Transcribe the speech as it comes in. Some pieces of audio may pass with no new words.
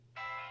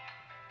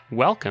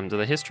Welcome to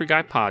the History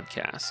Guy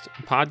Podcast,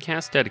 a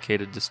podcast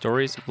dedicated to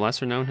stories of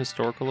lesser-known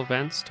historical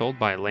events told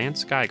by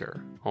Lance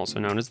Geiger, also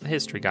known as the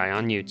History Guy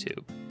on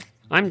YouTube.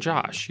 I'm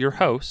Josh, your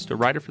host, a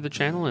writer for the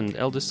channel and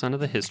eldest son of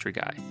the History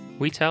Guy.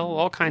 We tell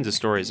all kinds of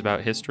stories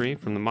about history,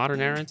 from the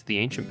modern era to the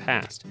ancient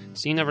past,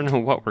 so you never know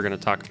what we're going to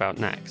talk about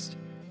next.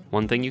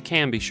 One thing you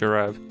can be sure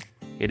of,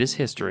 it is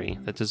history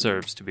that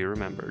deserves to be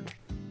remembered.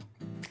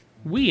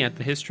 We at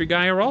The History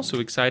Guy are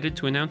also excited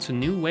to announce a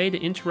new way to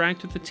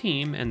interact with the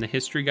team and the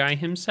History Guy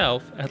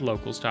himself at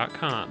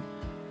locals.com.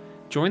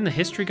 Join the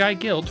History Guy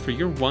Guild for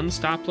your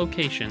one-stop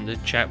location to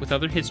chat with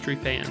other history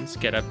fans,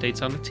 get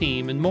updates on the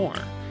team, and more.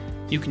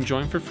 You can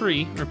join for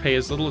free or pay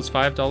as little as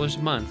 $5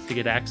 a month to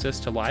get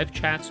access to live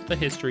chats with the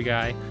History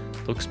Guy,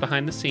 looks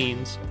behind the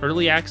scenes,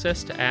 early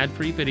access to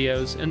ad-free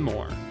videos, and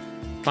more.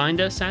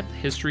 Find us at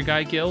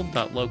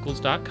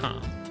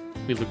thehistoryguyguild.locals.com.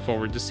 We look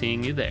forward to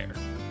seeing you there.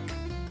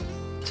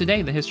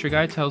 Today, the History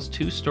Guy tells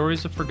two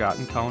stories of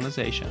forgotten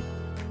colonization.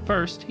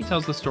 First, he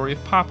tells the story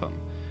of Popham,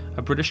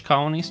 a British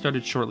colony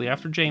started shortly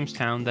after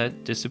Jamestown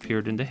that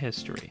disappeared into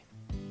history.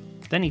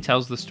 Then he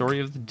tells the story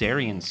of the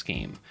Darien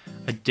Scheme,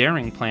 a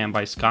daring plan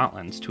by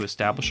Scotland to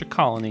establish a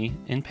colony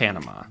in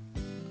Panama.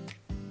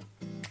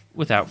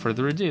 Without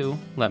further ado,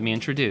 let me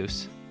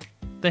introduce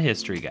the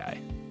History Guy.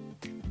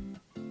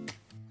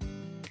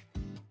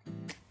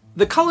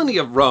 The colony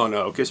of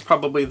Roanoke is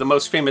probably the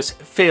most famous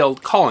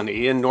failed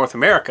colony in North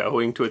America,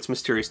 owing to its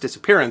mysterious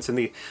disappearance and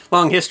the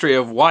long history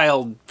of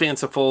wild,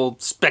 fanciful,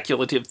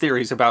 speculative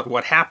theories about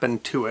what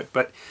happened to it.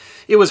 But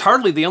it was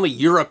hardly the only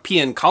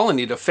European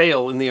colony to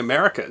fail in the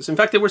Americas. In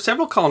fact, there were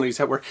several colonies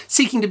that were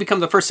seeking to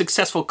become the first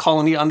successful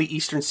colony on the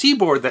eastern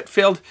seaboard that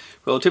failed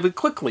relatively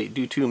quickly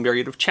due to a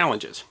myriad of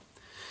challenges.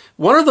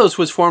 One of those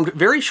was formed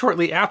very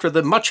shortly after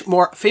the much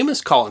more famous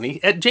colony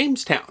at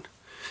Jamestown.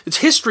 Its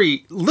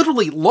history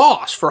literally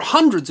lost for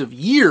hundreds of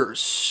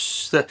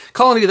years. The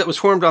colony that was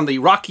formed on the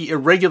rocky,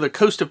 irregular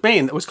coast of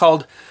Maine that was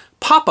called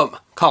Popham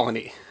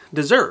Colony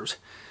deserves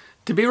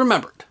to be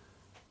remembered.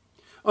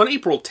 On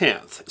April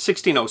 10th,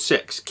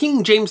 1606,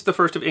 King James I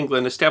of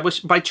England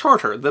established by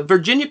charter the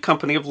Virginia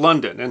Company of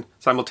London and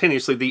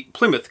simultaneously the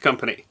Plymouth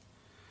Company.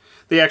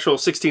 The actual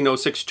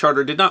 1606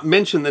 charter did not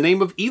mention the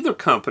name of either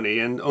company,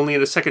 and only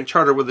in a second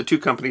charter were the two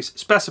companies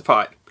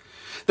specified.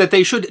 That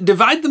they should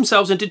divide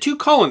themselves into two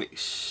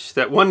colonies,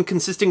 that one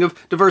consisting of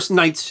diverse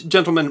knights,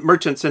 gentlemen,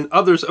 merchants, and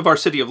others of our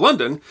city of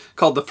London,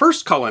 called the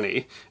first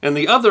colony, and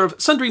the other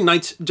of sundry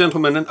knights,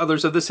 gentlemen, and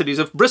others of the cities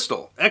of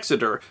Bristol,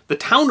 Exeter, the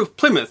town of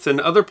Plymouth, and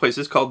other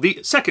places called the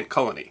second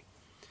colony.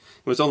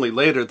 It was only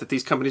later that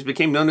these companies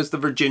became known as the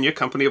Virginia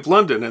Company of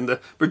London and the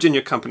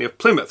Virginia Company of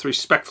Plymouth,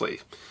 respectively.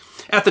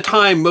 At the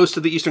time, most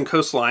of the eastern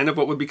coastline of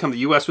what would become the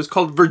U.S. was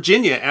called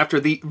Virginia after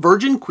the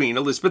Virgin Queen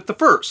Elizabeth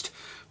I,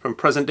 from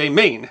present-day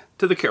Maine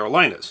to the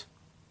Carolinas.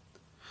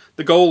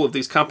 The goal of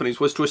these companies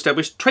was to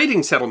establish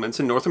trading settlements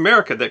in North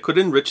America that could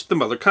enrich the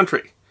mother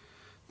country.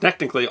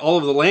 Technically, all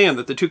of the land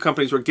that the two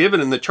companies were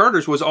given in the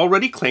charters was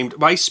already claimed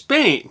by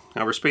Spain.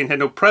 However, Spain had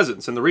no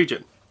presence in the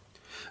region.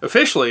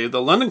 Officially, the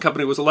London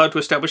Company was allowed to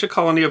establish a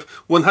colony of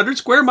 100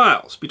 square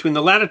miles between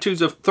the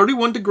latitudes of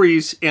 31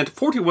 degrees and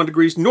 41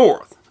 degrees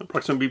north,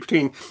 approximately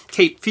between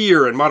Cape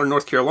Fear in modern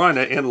North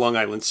Carolina and Long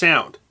Island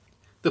Sound.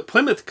 The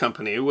Plymouth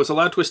Company was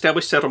allowed to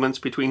establish settlements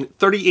between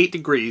 38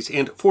 degrees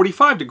and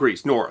 45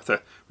 degrees north,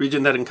 a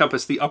region that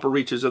encompassed the upper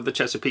reaches of the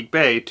Chesapeake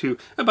Bay to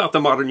about the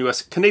modern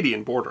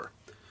U.S.-Canadian border.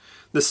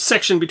 The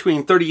section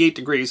between 38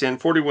 degrees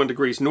and 41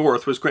 degrees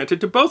north was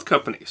granted to both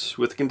companies,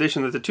 with the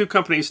condition that the two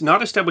companies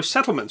not establish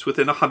settlements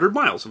within 100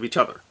 miles of each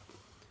other.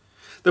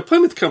 The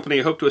Plymouth Company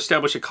hoped to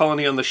establish a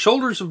colony on the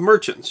shoulders of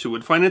merchants who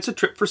would finance a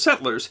trip for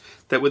settlers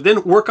that would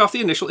then work off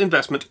the initial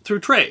investment through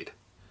trade.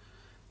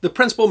 The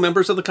principal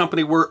members of the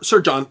company were Sir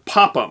John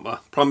Popham,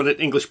 a prominent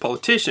English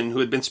politician who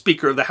had been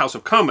Speaker of the House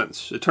of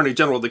Commons, Attorney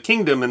General of the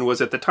Kingdom, and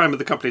was at the time of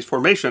the company's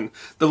formation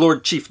the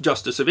Lord Chief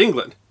Justice of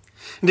England,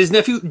 and his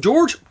nephew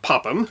George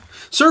Popham,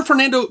 Sir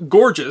Fernando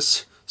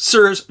Gorges,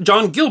 Sirs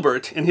John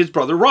Gilbert, and his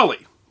brother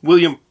Raleigh,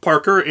 William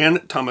Parker,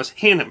 and Thomas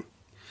Hannam.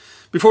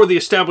 Before the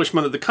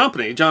establishment of the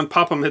company, John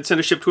Popham had sent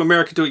a ship to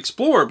America to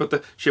explore, but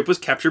the ship was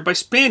captured by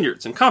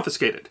Spaniards and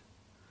confiscated.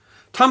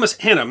 Thomas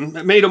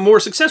Hannam made a more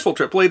successful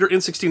trip later in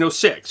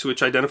 1606,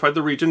 which identified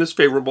the region as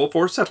favorable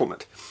for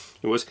settlement.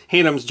 It was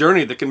Hannam's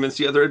journey that convinced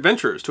the other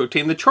adventurers to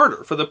obtain the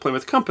charter for the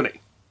Plymouth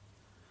Company.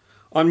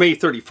 On May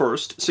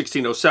 31st,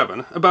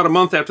 1607, about a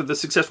month after the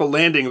successful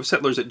landing of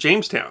settlers at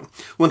Jamestown,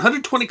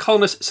 120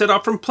 colonists set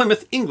off from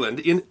Plymouth, England,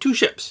 in two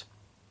ships.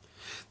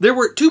 There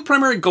were two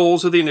primary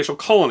goals of the initial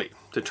colony: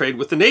 to trade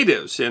with the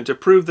natives and to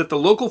prove that the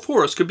local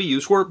forest could be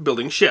used for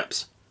building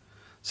ships.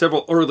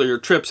 Several earlier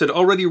trips had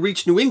already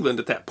reached New England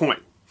at that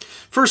point.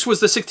 First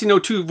was the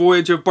 1602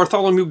 voyage of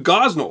Bartholomew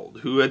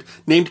Gosnold, who had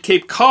named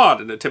Cape Cod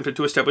and attempted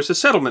to establish a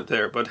settlement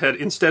there, but had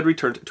instead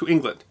returned to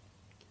England.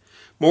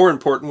 More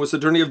important was the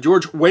journey of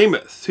George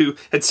Weymouth, who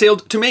had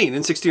sailed to Maine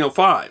in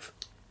 1605.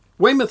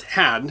 Weymouth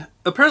had,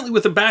 apparently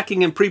with the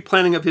backing and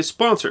pre-planning of his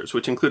sponsors,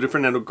 which included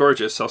Fernando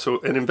Gorges, also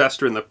an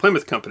investor in the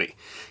Plymouth Company,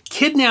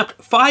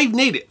 kidnapped 5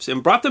 natives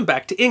and brought them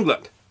back to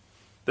England.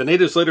 The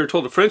natives later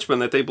told a Frenchman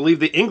that they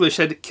believed the English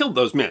had killed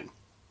those men.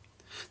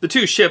 The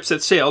two ships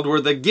that sailed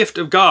were the Gift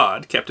of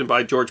God, captained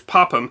by George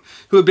Popham,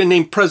 who had been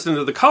named president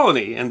of the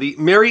colony, and the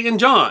Mary and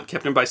John,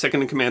 captained by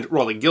second-in-command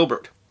Raleigh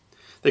Gilbert.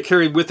 They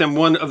carried with them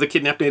one of the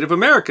kidnapped Native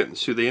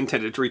Americans, who they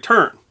intended to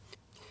return.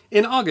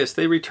 In August,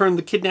 they returned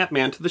the kidnapped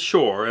man to the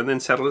shore and then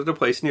settled at a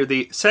place near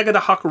the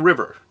Sagadahoc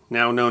River,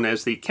 now known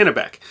as the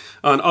Kennebec,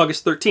 on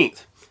August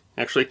 13th.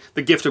 Actually,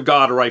 the Gift of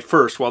God arrived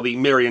first, while the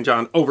Mary and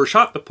John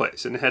overshot the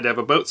place and had to have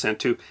a boat sent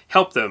to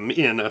help them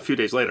in a few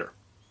days later.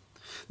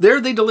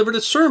 There they delivered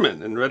a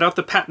sermon and read out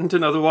the patent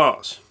and other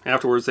laws.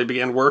 Afterwards, they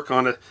began work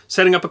on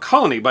setting up a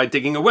colony by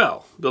digging a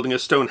well, building a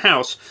stone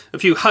house, a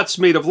few huts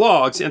made of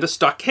logs, and a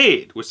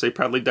stockade, which they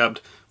proudly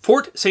dubbed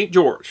Fort St.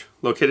 George,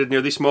 located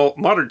near the small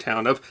modern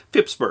town of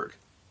Phippsburg.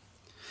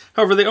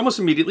 However, they almost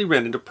immediately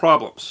ran into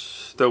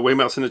problems. Though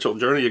Weymouth's initial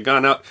journey had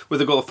gone out with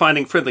the goal of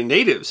finding friendly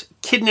natives,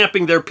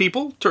 kidnapping their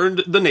people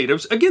turned the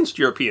natives against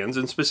Europeans,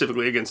 and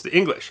specifically against the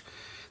English.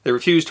 They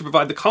refused to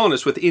provide the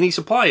colonists with any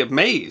supply of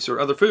maize or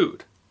other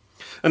food.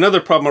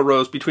 Another problem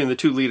arose between the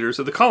two leaders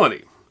of the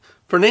colony.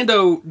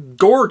 Fernando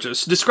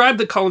Gorges described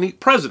the colony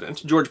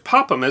president, George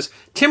Popham, as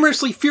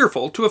timorously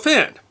fearful to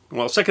offend,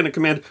 while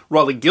second-in-command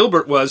Raleigh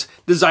Gilbert was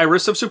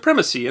desirous of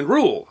supremacy and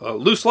rule, a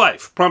loose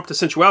life, prompt to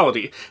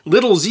sensuality,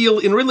 little zeal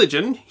in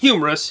religion,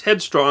 humorous,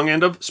 headstrong,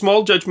 and of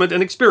small judgment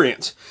and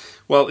experience,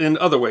 while in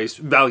other ways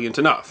valiant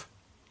enough.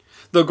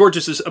 Though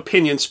Gorges's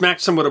opinion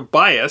smacked somewhat of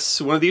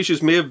bias, one of the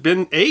issues may have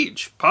been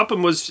age.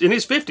 Popham was in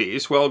his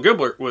 50s, while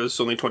Gilbert was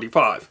only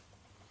 25.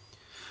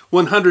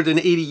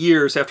 180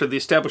 years after the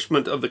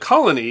establishment of the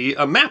colony,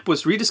 a map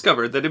was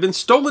rediscovered that had been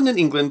stolen in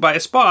England by a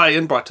spy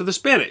and brought to the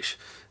Spanish,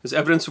 as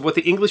evidence of what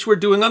the English were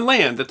doing on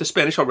land that the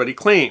Spanish already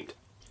claimed.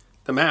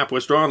 The map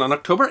was drawn on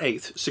October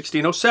 8,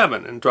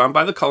 1607, and drawn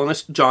by the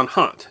colonist John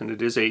Hunt, and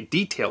it is a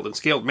detailed and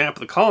scaled map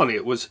of the colony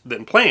that was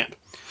then planned.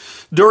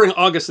 During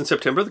August and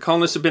September, the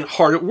colonists had been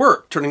hard at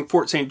work, turning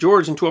Fort St.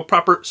 George into a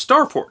proper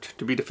star fort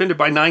to be defended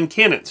by 9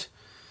 cannons.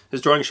 His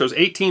drawing shows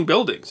 18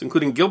 buildings,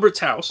 including Gilbert's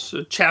house,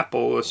 a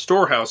chapel, a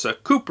storehouse, a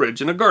cooperage,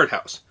 and a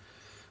guardhouse.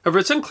 However,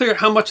 it's unclear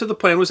how much of the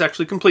plan was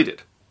actually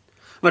completed.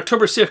 On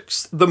October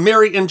 6th, the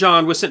Mary and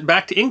John was sent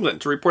back to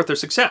England to report their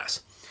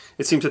success.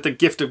 It seems that the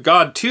Gift of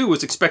God, too,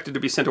 was expected to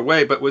be sent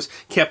away, but was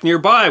kept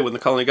nearby when the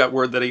colony got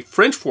word that a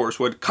French force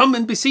would come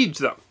and besiege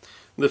them.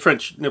 The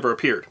French never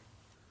appeared.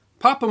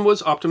 Popham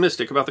was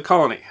optimistic about the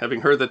colony,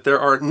 having heard that there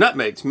are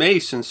nutmegs,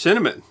 mace, and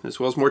cinnamon, as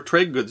well as more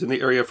trade goods in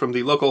the area from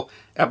the local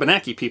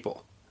Abenaki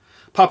people.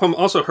 Popham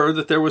also heard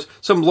that there was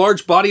some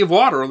large body of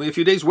water only a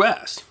few days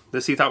west.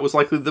 This he thought was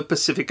likely the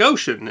Pacific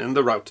Ocean and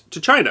the route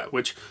to China,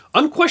 which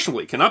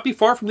unquestionably cannot be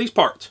far from these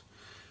parts.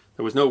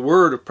 There was no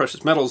word of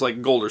precious metals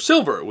like gold or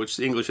silver, which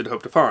the English had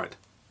hoped to find.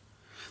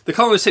 The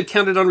colonists had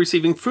counted on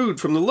receiving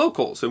food from the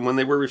locals, and when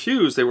they were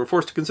refused, they were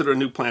forced to consider a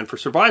new plan for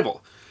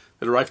survival.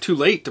 It arrived too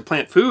late to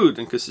plant food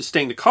and could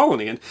sustain the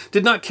colony, and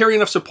did not carry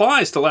enough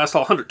supplies to last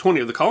all 120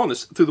 of the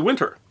colonists through the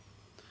winter.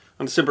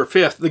 On December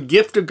 5th, the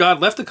Gift of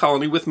God left the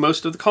colony with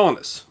most of the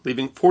colonists,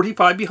 leaving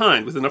 45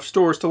 behind with enough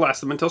stores to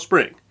last them until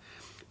spring.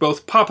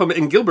 Both Popham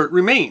and Gilbert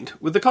remained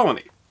with the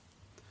colony.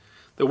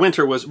 The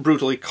winter was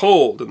brutally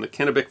cold, and the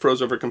Kennebec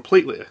froze over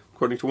completely.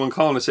 According to one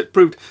colonist, it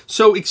proved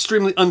so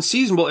extremely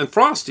unseasonable and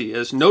frosty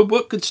as no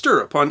boat could stir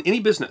upon any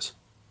business.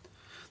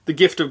 The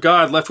Gift of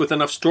God left with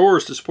enough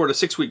stores to support a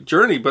 6-week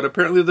journey, but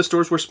apparently the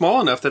stores were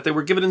small enough that they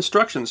were given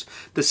instructions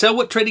to sell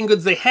what trading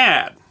goods they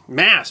had,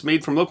 masts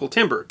made from local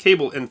timber,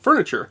 cable, and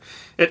furniture,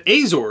 at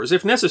Azores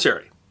if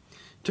necessary.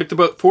 It took the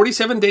boat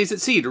 47 days at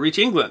sea to reach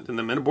England, and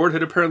the men aboard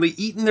had apparently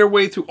eaten their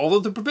way through all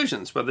of the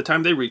provisions by the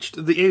time they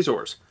reached the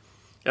Azores.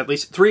 At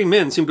least 3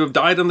 men seem to have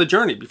died on the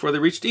journey before they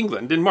reached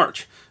England in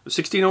March of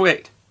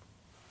 1608.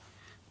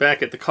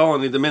 Back at the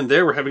colony, the men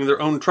there were having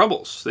their own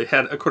troubles. They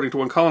had, according to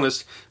one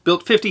colonist,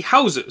 built 50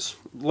 houses,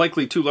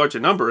 likely too large a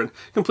number, and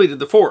completed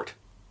the fort.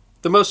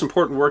 The most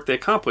important work they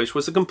accomplished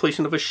was the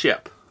completion of a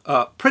ship,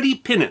 a pretty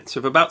pinnace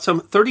of about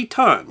some 30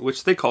 ton,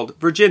 which they called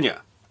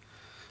Virginia.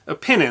 A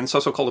pinnace,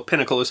 also called a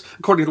pinnacle, is,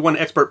 according to one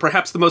expert,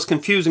 perhaps the most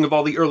confusing of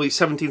all the early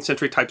 17th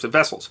century types of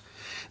vessels.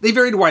 They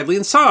varied widely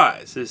in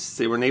size, as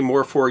they were named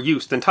more for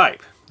use than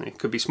type. It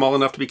could be small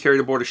enough to be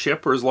carried aboard a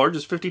ship, or as large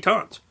as 50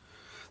 tons.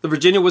 The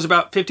Virginia was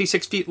about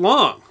 56 feet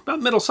long,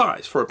 about middle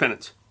size for a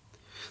pinnace.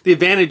 The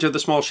advantage of the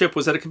small ship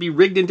was that it could be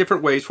rigged in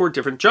different ways for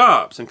different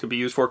jobs, and could be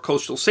used for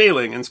coastal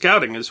sailing and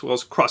scouting, as well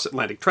as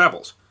cross-Atlantic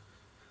travels.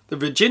 The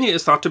Virginia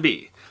is thought to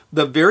be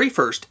the very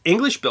first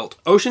English-built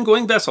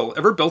ocean-going vessel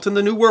ever built in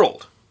the New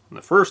World, and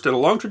the first in a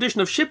long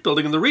tradition of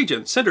shipbuilding in the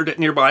region centered at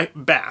nearby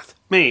Bath,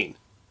 Maine.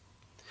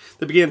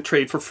 They began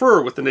trade for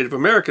fur with the Native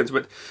Americans,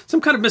 but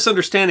some kind of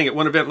misunderstanding at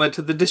one event led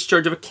to the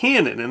discharge of a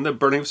cannon and the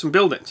burning of some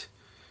buildings.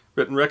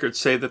 Written records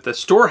say that the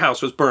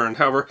storehouse was burned.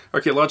 However,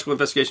 archaeological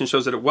investigation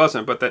shows that it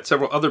wasn't, but that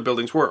several other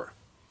buildings were.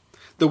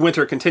 The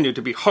winter continued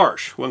to be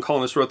harsh. One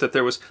colonist wrote that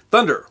there was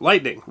thunder,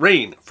 lightning,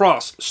 rain,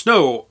 frost,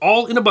 snow,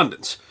 all in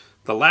abundance,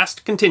 the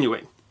last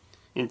continuing,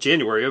 in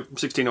January of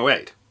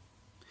 1608.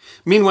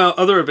 Meanwhile,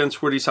 other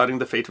events were deciding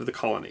the fate of the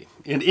colony.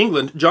 In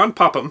England, John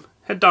Popham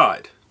had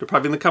died.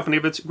 depriving the company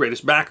of its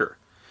greatest backer.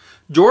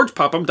 George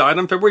Popham died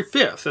on February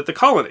 5th at the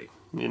Colony,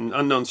 in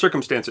unknown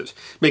circumstances,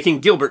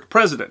 making Gilbert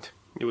president.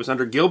 It was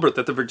under Gilbert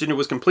that the Virginia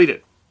was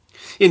completed.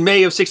 In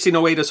May of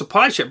 1608, a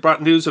supply ship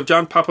brought news of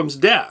John Popham's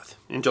death.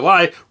 In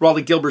July,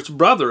 Raleigh Gilbert's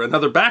brother,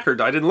 another backer,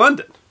 died in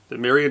London.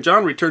 Then Mary and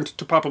John returned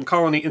to Popham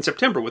Colony in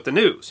September with the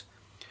news.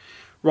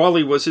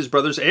 Raleigh was his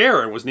brother's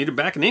heir and was needed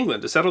back in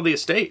England to settle the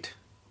estate.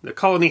 The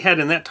colony had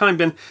in that time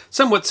been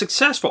somewhat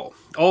successful,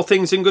 all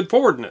things in good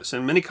forwardness,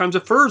 and many kinds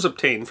of furs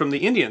obtained from the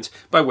Indians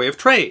by way of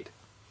trade.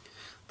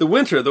 The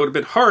winter, though it had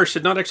been harsh,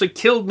 had not actually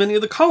killed many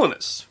of the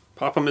colonists.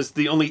 Popham is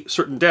the only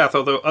certain death,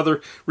 although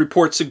other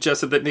reports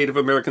suggested that Native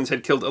Americans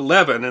had killed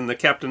 11, and the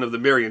captain of the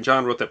Mary and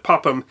John wrote that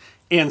Popham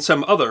and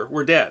some other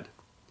were dead.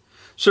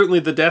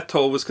 Certainly the death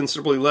toll was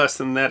considerably less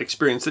than that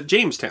experienced at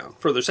Jamestown,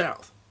 further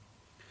south.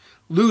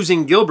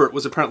 Losing Gilbert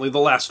was apparently the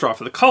last straw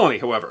for the colony,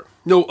 however.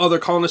 No other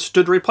colonist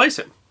stood to replace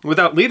him.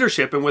 Without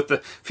leadership and with the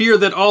fear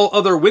that all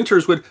other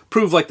winters would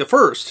prove like the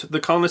first, the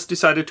colonists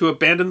decided to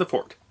abandon the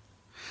fort.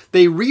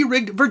 They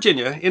re-rigged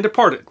Virginia and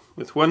departed,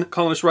 with one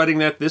colonist writing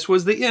that this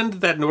was the end of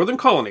that northern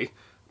colony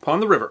upon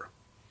the river.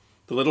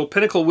 The little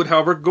pinnacle would,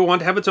 however, go on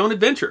to have its own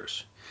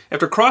adventures.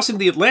 After crossing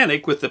the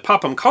Atlantic with the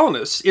Popham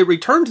colonists, it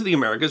returned to the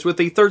Americas with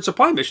the third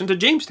supply mission to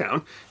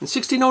Jamestown in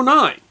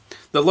 1609,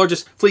 the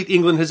largest fleet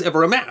England has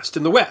ever amassed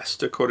in the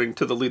West, according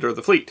to the leader of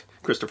the fleet,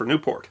 Christopher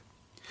Newport.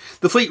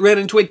 The fleet ran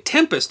into a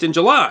tempest in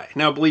July,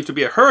 now believed to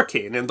be a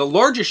hurricane, and the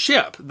largest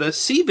ship, the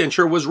Sea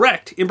Venture, was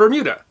wrecked in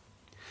Bermuda.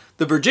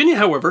 The Virginia,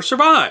 however,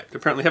 survived,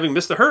 apparently having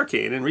missed the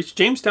hurricane, and reached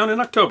Jamestown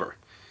in October.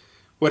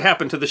 What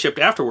happened to the ship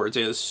afterwards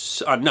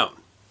is unknown.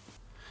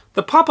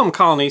 The Popham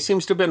colony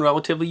seems to have been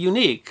relatively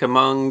unique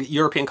among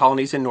European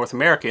colonies in North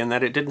America in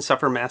that it didn't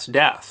suffer mass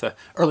death. The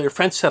earlier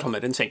French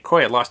settlement in St.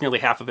 Croix had lost nearly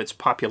half of its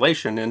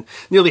population, and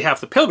nearly half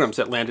the pilgrims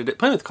that landed at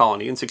Plymouth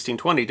Colony in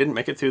 1620 didn't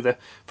make it through the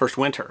first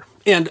winter.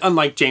 And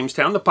unlike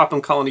Jamestown, the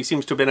Popham colony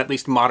seems to have been at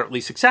least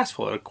moderately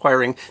successful at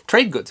acquiring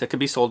trade goods that could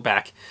be sold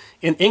back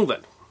in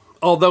England.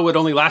 Although it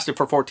only lasted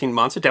for 14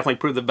 months, it definitely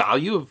proved the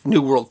value of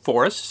New World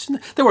forests.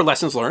 There were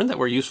lessons learned that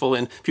were useful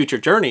in future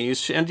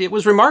journeys, and it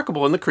was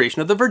remarkable in the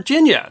creation of the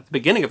Virginia, the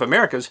beginning of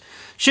America's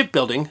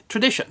shipbuilding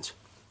traditions.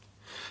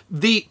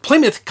 The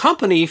Plymouth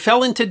Company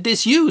fell into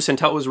disuse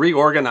until it was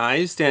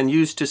reorganized and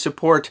used to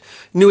support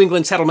New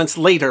England settlements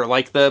later,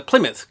 like the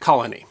Plymouth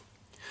Colony.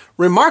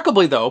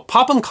 Remarkably, though,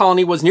 Popham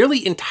Colony was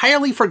nearly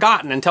entirely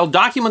forgotten until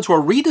documents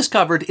were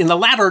rediscovered in the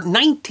latter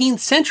 19th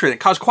century. It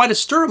caused quite a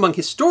stir among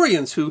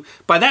historians who,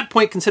 by that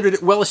point, considered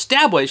it well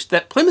established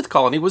that Plymouth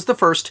Colony was the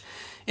first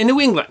in New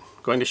England,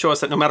 going to show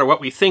us that no matter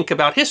what we think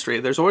about history,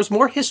 there's always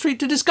more history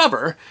to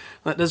discover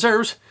that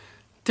deserves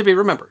to be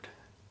remembered.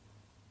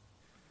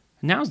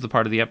 Now's the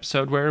part of the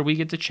episode where we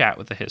get to chat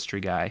with the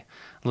history guy.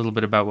 A little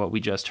bit about what we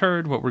just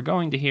heard, what we're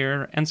going to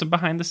hear, and some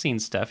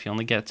behind-the-scenes stuff you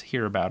only get to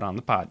hear about on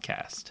the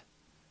podcast.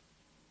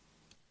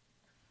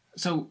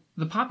 So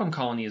the Popham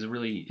colony is a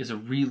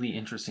really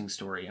interesting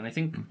story, and I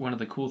think one of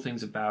the cool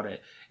things about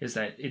it is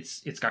that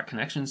it's got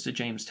connections to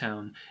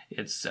Jamestown.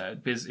 Its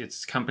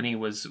company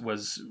was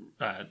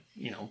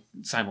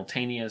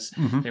simultaneous.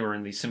 Mm-hmm. They were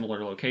in these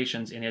similar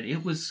locations, and yet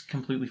it was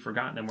completely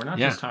forgotten. And we're not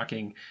just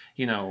talking,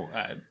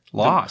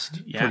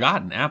 lost,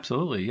 forgotten.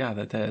 Absolutely, yeah.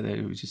 That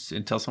it was just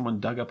until someone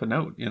dug up a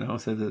note,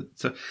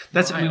 So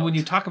that's wild. I mean, when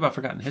you talk about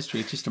forgotten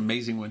history, it's just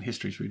amazing when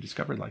history's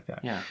rediscovered like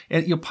that. Yeah,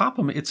 and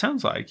Popham, it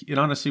sounds like it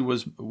honestly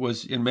was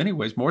in many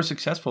ways more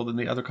successful than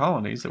the other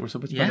colonies that were so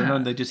much better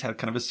known. They just had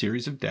kind of a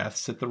series of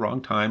deaths at the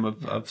wrong time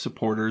of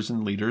supporters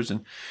and leaders,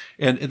 and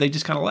they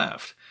just kind of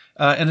left.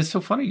 And it's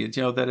so funny,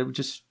 that it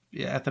just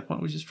at that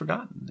point was just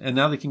forgotten. And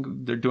now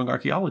they're doing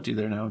archaeology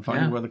there now and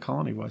finding where the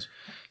colony was.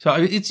 So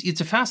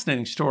it's a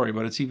fascinating story,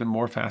 but it's even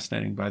more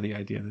fascinating by the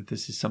idea that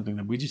this is something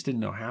that we just didn't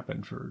know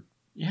happened for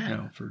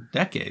for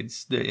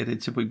decades. It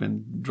had simply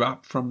been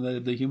dropped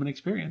from the human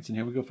experience, and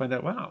here we go find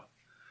out. Wow.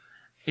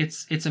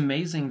 It's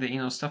amazing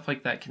that stuff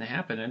like that can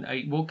happen,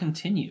 and we'll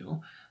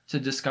continue to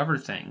discover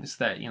things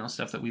that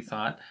stuff that we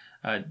thought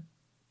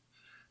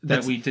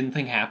that we didn't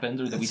think happened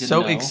or that we didn't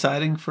know. It's so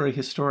exciting for a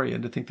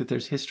historian to think that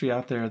there's history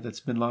out there that's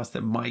been lost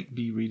that might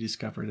be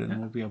rediscovered, and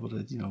we'll be able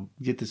to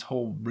get this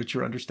whole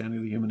richer understanding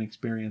of the human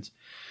experience.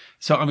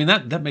 So I mean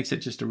that makes it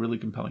just a really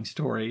compelling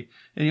story.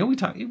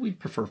 And we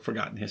prefer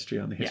forgotten history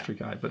on the History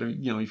Guide, but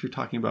if you're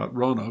talking about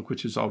Roanoke,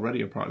 which is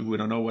already a problem, we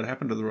don't know what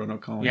happened to the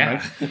Roanoke colony,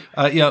 right?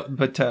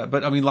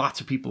 But I mean,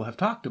 lots of people have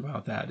talked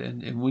about that,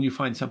 and when you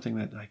find something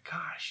that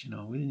gosh,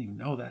 we didn't even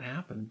know that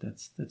happened,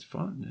 that's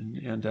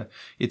fun, and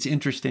it's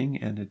interesting,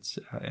 and it's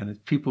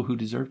people who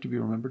deserve to be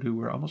remembered who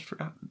were almost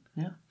forgotten.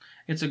 Yeah,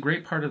 it's a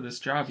great part of this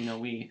job.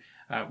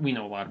 We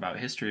know a lot about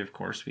history, of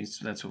course.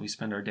 That's what we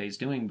spend our days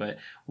doing. But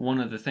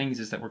one of the things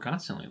is that we're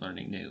constantly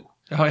learning new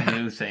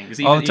things.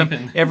 All the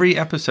time. Every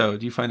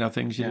episode, you find out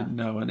things you didn't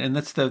know, and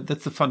that's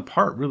the fun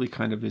part. Really,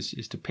 kind of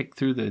is to pick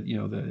through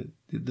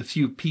the the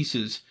few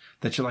pieces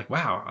that you're like,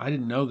 wow, I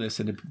didn't know this,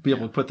 and to be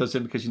able to put those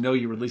in because you know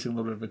you're releasing a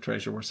little bit of a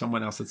treasure where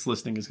someone else that's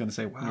listening is going to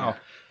say, wow,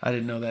 I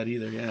didn't know that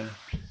either. Yeah,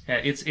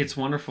 it's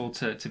wonderful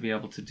to be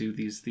able to do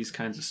these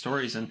kinds of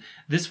stories, and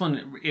this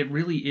one, it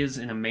really is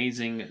an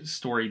amazing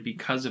story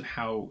because of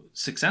how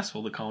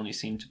successful the colony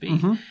seemed to be.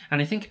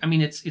 And I think, I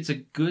mean, it's a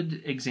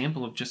good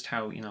example of just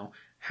how, you know,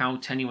 how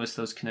tenuous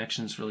those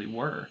connections really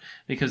were,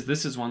 because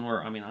this is one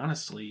where, I mean,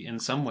 honestly, in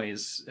some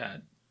ways,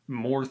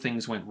 more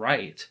things went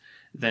right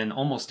than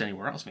almost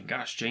anywhere else. I mean,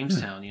 gosh,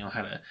 Jamestown, you know,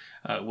 had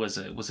was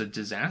a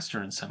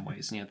disaster in some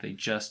ways, and yet they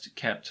just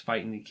kept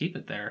fighting to keep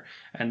it there.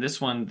 And this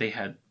one, they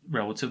had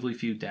relatively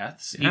few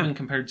deaths, even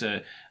compared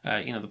to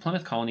you know, the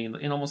Plymouth colony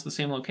in almost the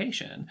same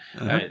location,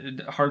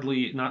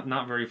 hardly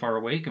not very far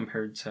away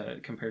compared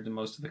to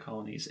most of the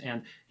colonies,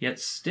 and yet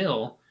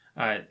still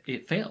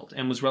it failed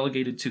and was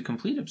relegated to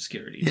complete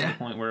obscurity to the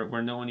point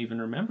where no one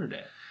even remembered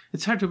it.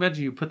 It's hard to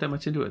imagine you put that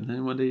much into it, and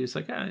then one day it's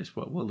like,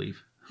 we'll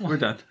leave. We're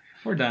done.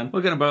 We're done.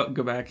 We're gonna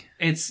go back.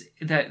 It's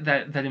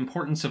that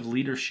importance of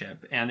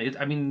leadership, and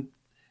I mean,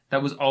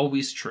 that was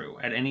always true.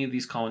 At any of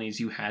these colonies,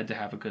 you had to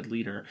have a good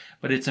leader.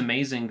 But it's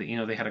amazing that, you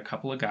know, they had a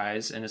couple of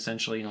guys, and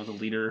essentially, you know, the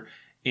leader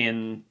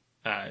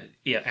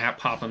at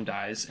Popham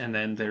dies, and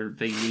then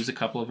they lose a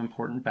couple of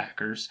important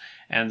backers,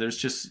 and there's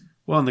just...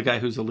 Well, and the guy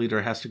who's the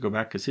leader has to go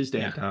back because his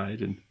dad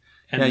died, and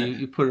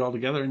you put it all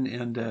together,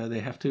 and they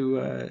have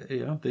to,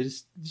 you know, they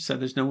just said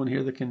there's no one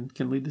here that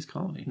can lead this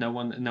colony. No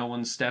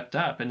one stepped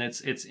up, and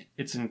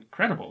it's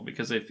incredible,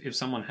 because if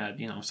someone had,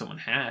 you know,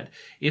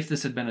 if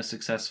this had been a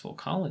successful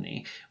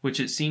colony, which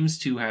it seems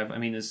to have, I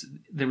mean,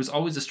 there was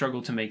always a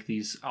struggle to make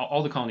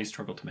all the colonies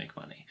struggled to make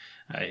money.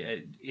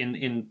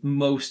 In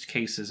most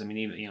cases, I mean,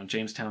 even, you know,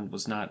 Jamestown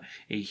was not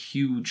a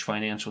huge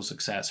financial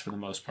success for the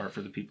most part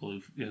for the people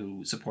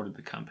who supported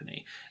the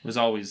company. There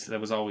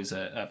was always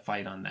a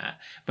fight on that,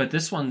 but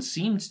this one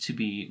seemed to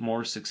be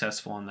more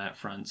successful on that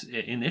front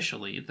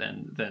initially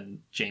than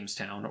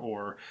Jamestown,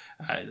 or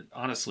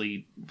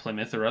honestly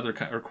Plymouth,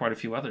 or quite a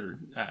few other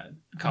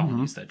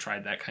colonies that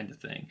tried that kind of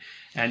thing.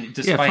 And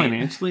despite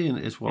financially, and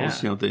as well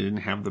as, you know, they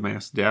didn't have the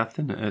mass death,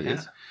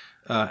 and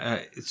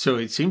so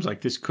it seems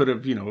like this could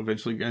have, you know,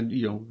 eventually, and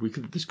you know,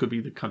 this could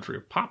be the country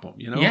of Popham,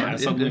 you know.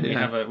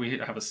 We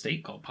have a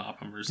state called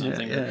Popham or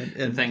something.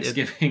 And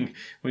Thanksgiving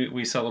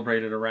we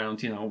celebrated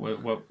around, you know,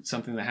 what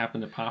something that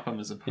happened at Popham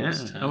as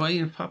opposed to. Well,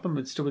 you know, Popham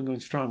had still been going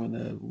strong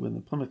when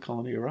the Plymouth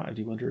colony arrived.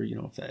 You wonder, you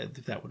know,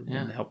 if that would have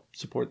been helped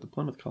support the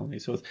Plymouth colony.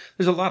 So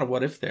there's a lot of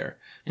what if there,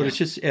 but it's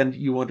just, and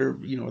you wonder,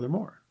 you know, are there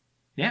more?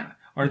 Yeah.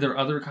 Are there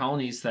other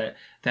colonies that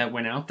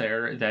went out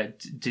there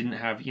that didn't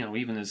have, you know,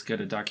 even as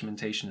good a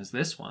documentation as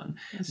this one?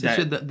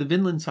 The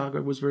Vinland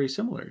saga was very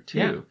similar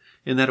too,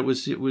 in that it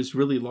was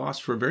really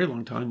lost for a very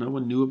long time. No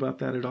one knew about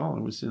that at all,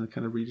 and was, you know,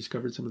 kind of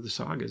rediscovered some of the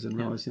sagas and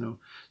realized, you know,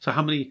 so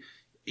how many,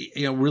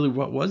 you know, really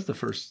what was the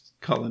first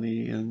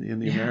colony in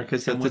the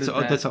Americas?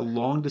 That's a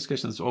long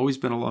discussion. It's always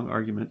been a long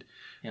argument.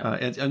 Yeah.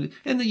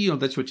 And you know,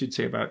 that's what you'd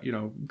say about, you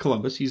know,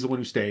 Columbus. He's the one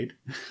who stayed.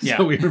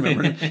 So we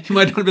remember him. He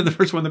might not have been the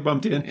first one that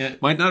bumped in. Yeah.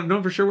 Might not have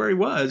known for sure where he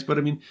was, but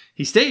I mean,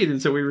 he stayed,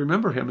 and so we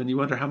remember him. And you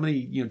wonder how many,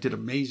 you know, did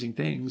amazing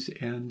things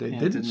and they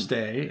didn't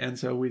stay, and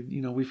so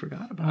we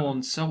forgot about him. Well,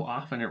 and so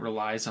often it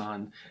relies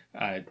on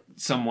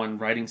someone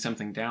writing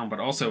something down, but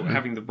also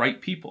having the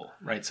right people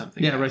write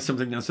something down. Write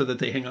something down so that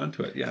they hang on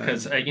to it. Yeah,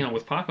 because you know,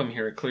 with Popham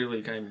here, it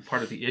clearly kind of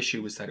part of the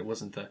issue was that it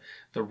wasn't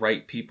the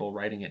right people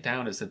writing it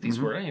down. Is that these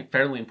were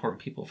fairly important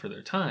people for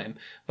their time,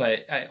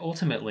 but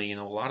ultimately, you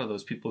know, a lot of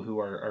those people who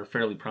are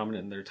fairly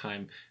prominent in their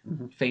time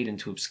fade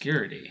into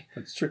obscurity.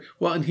 That's true.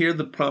 Well, and here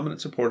the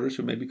prominent supporters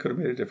who maybe could have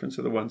made a difference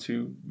are the ones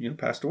who, you know,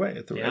 passed away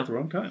at the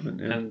wrong time,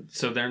 and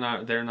so they're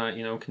not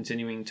you know,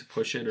 continuing to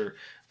push it or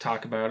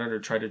talk about it or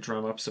try to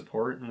drum up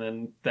support, and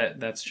then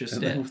that's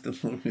just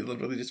it. We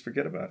literally just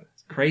forget about it.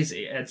 It's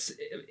crazy.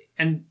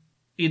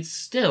 It's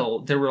still,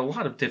 there were a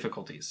lot of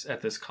difficulties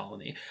at this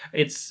colony.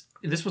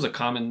 This was a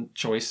common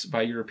choice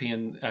by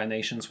European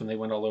nations when they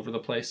went all over the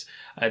place.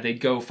 They'd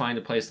go find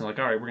a place and they're like,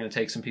 all right, we're going to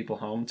take some people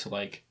home to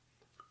like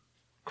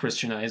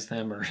Christianize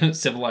them or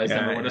civilize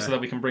them or whatever, so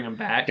that we can bring them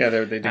back. Yeah,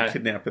 they did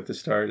kidnap at the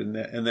start, and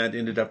that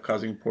ended up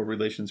causing poor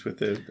relations with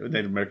the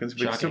Native Americans.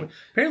 But so,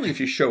 apparently, if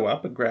you show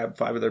up and grab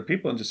 5 of their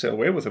people and just sail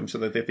away with them so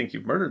that they think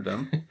you've murdered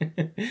them,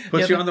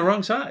 puts you on the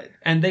wrong side.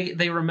 And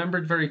they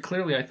remembered very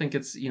clearly. I think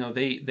it's, you know,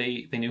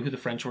 they knew who the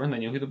French were and they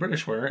knew who the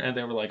British were, and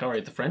they were like, all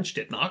right, the French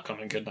did not come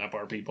and kidnap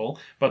our people,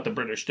 but the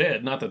British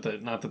did. Not that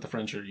the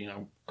French are, you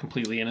know,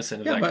 completely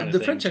innocent of that kind of thing. Yeah, but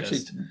the French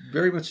actually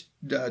very much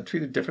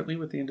treated differently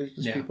with the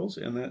indigenous peoples,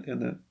 and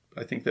that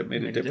I think that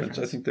made a difference.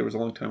 I think there was a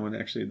long time when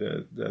actually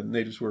the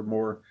natives were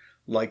more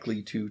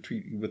likely to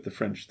treat with the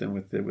French than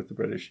with the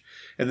British,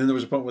 and then there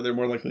was a point where they're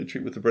more likely to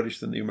treat with the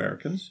British than the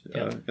Americans.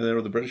 And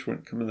then the British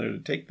weren't coming there to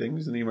take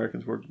things, and the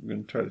Americans were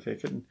going to try to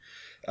take it.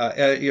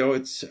 And you know,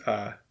 it's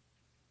I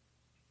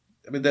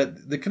mean,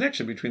 that the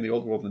connection between the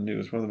old world and the new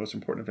is one of the most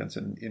important events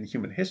in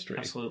human history.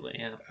 Absolutely,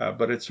 yeah.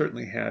 But it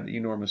certainly had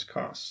enormous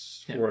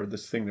costs for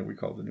this thing that we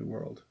call the New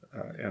World,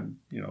 and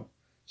you know,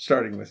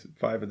 starting with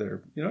 5 of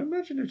their,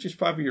 imagine there's just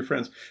 5 of your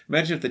friends.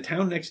 Imagine if the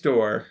town next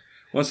door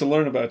wants to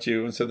learn about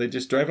you, and so they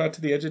just drive out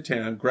to the edge of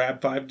town,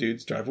 grab 5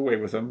 dudes, drive away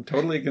with them,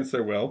 totally against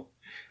their will.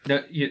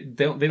 No, they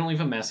don't leave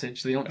a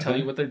message. They don't tell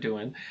you what they're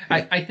doing.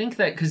 Yeah. I think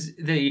that because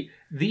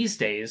these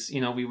days,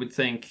 we would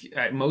think,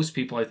 most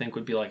people I think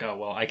would be like, oh,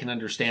 well, I can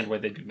understand why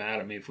they'd be mad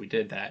at me if we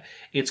did that.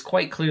 It's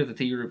quite clear that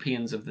the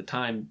Europeans of the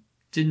time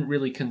didn't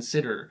really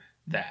consider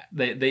that.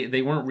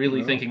 They weren't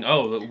really thinking,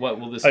 oh, what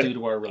will this do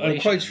to our relations?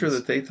 I'm quite sure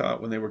that they thought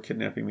when they were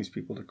kidnapping these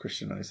people to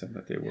Christianize them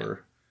that they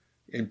were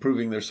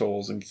improving their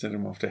souls and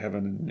sending them off to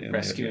heaven and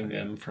rescuing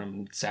them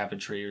from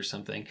savagery or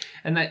something.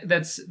 And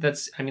that's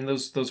I mean,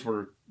 those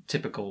were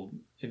typical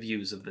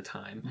views of the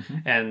time,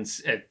 and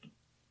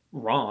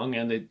wrong,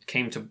 and it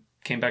came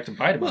back to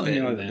bite them. Well,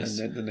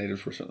 the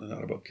natives were certainly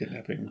not about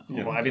kidnapping.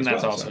 I mean,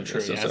 that's also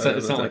true.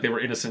 It's not like they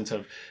were innocent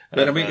of.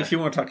 But I mean, if you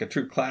want to talk a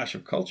true clash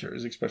of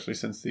cultures, especially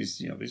since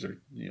these are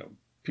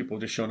people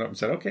just showing up and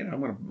said, okay,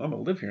 I'm gonna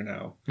live here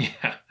now.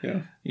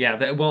 Yeah.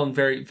 And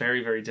very,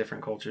 very, very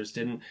different cultures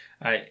didn't.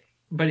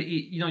 But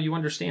you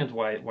understand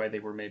why they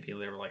were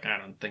like, I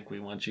don't think we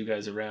want you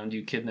guys around.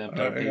 You kidnapped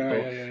our people,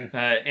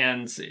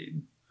 and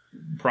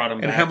brought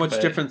them back. And how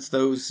much difference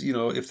those,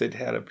 if they'd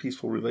had a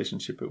peaceful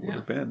relationship, it would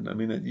have been. I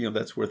mean,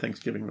 that's where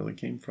Thanksgiving really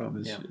came from.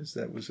 Is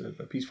that was a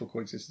peaceful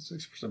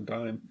coexistence for some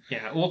time.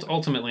 Yeah.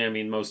 Ultimately, I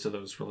mean, most of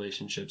those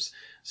relationships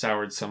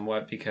soured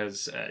somewhat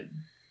because.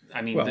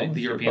 The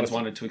Europeans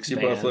wanted to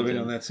expand. You're both living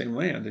on that same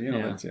land,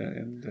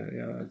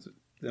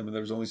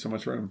 there was only so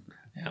much room.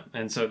 Yeah,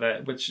 and so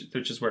which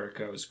is where it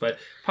goes. But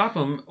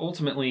Popham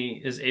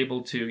ultimately is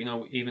able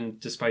to, even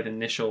despite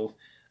initial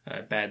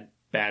bad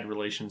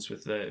relations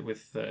with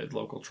the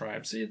local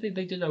tribes, they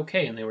did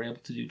okay, and they were able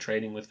to do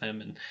trading with them,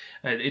 and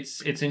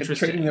it's interesting. And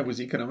trading that was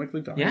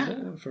economically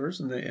valuable at first,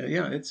 and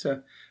it's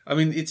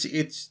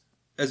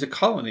as a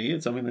colony,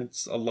 it's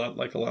a lot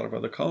like a lot of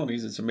other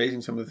colonies. It's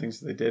amazing some of the things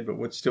that they did, but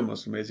what's still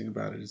most amazing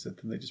about it is that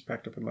then they just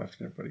packed up and left,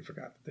 and everybody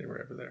forgot that they were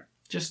ever there.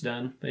 Just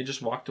done. They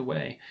just walked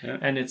away. Yeah.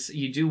 And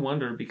you do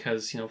wonder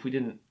because, if we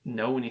didn't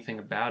know anything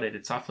about it,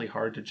 it's awfully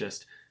hard to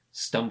just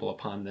stumble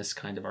upon this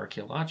kind of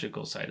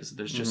archaeological site.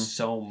 There's just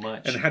so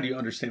much. And how do you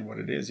understand what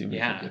it is even if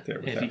you get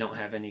there? If you don't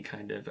have any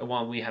kind of...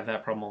 Well, we have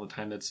that problem all the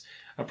time. That's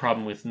a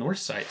problem with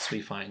Norse sites we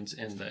find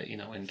in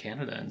in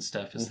Canada and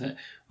stuff, is that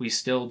we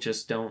still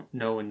just don't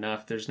know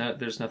enough. There's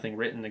nothing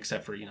written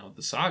except for,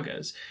 the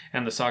sagas.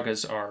 And the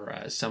sagas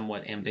are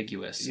somewhat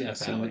ambiguous.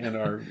 Yes, and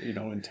are,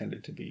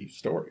 intended to be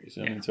stories.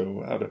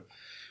 So how to...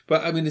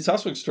 But, it's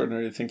also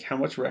extraordinary to think how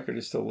much record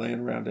is still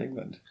laying around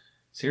England.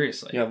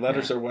 Seriously.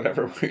 Letters or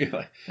whatever.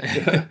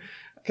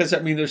 Because,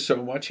 there's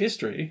so much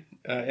history.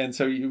 And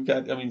so you've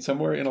got,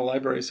 somewhere in a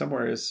library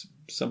somewhere is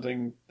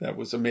something that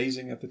was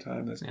amazing at the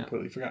time that's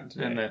completely forgotten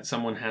today. And that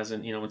someone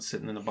hasn't, it's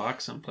sitting in a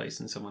box someplace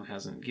and someone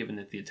hasn't given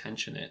it the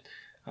attention it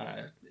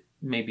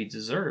maybe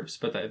deserves.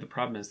 But the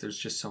problem is there's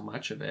just so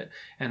much of it.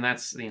 And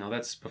that's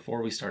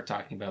before we start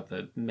talking about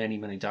the many,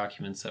 many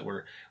documents that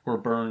were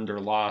burned or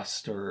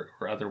lost or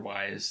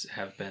otherwise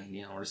have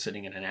been, are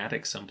sitting in an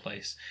attic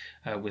someplace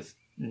with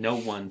no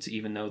one to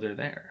even know they're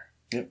there.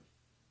 Yep.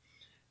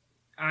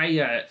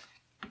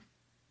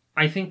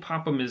 I think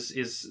Popham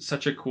is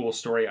such a cool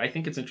story. I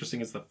think it's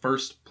interesting. It's the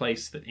first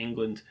place that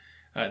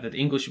the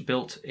English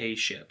built a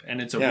ship,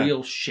 and it's a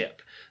real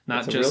ship,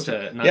 not just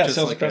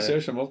sails across the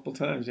ocean multiple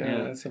times.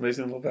 It's an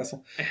amazing little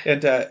vessel,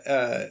 and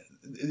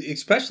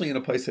especially in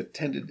a place that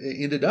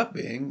ended up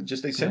being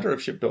just a center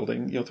of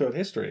shipbuilding, throughout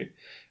history,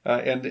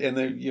 and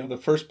the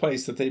first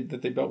place that they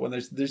built one.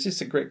 There's just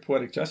a great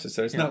poetic justice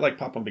there. It's not like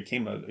Popham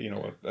became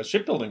a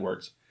shipbuilding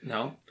works.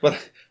 No,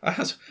 but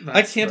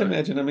I can't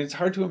imagine. It's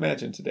hard to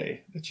imagine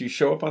today that you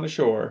show up on a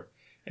shore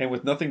and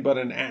with nothing but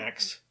an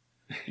axe,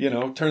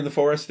 turn the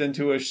forest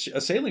into a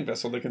sailing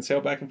vessel that can sail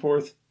back and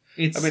forth.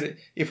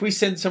 If we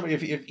send somebody,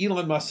 if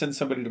Elon Musk sends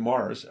somebody to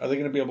Mars, are they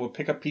going to be able to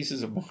pick up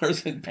pieces of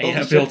Mars and build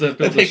a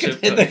ship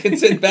that they can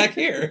send back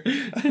here?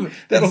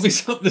 That'll be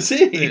something to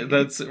see.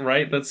 That's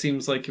right. That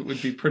seems like it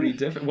would be pretty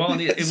difficult. Well,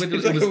 it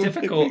was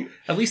difficult.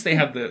 At least they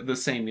have the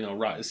same,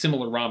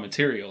 similar raw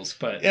materials.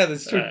 But yeah,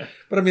 that's true.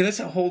 But that's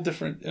a whole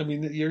different.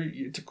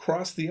 You're to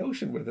cross the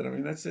ocean with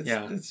it. That's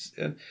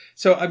and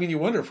so you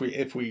wonder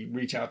if we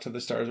reach out to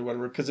the stars or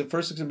whatever, because at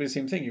first it's going to be the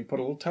same thing. You put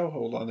a little tow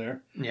hold on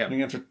there, and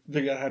you have to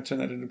figure out how to turn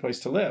that into place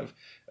to live,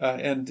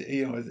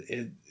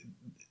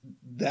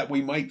 that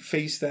we might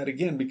face that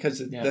again, because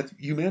that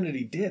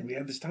humanity did. We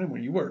had this time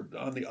where you were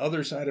on the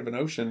other side of an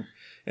ocean,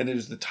 and it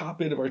was the top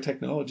end of our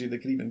technology that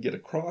could even get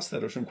across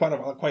that ocean.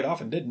 Quite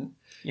often didn't.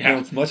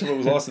 Much of it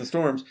was lost in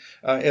storms,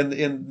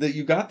 and that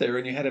you got there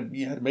and you had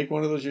to make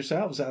one of those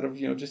yourselves out of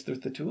just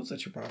the tools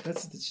that you brought.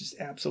 That's just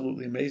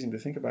absolutely amazing to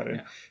think about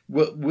it.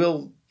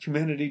 Will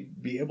humanity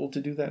be able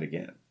to do that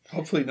again?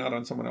 Hopefully not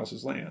on someone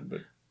else's land, but.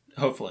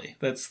 Hopefully,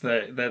 that's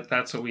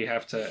what we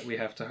have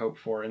to hope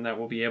for, and that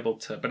we'll be able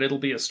to. But it'll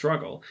be a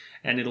struggle,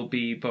 and it'll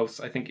be both.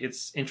 I think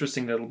it's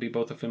interesting that it'll be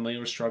both a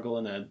familiar struggle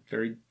and a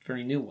very,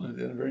 very new one.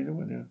 A very new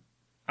one, yeah.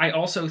 I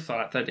also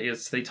thought that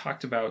they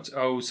talked about,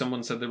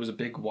 someone said there was a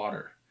big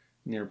water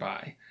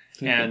nearby,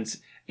 and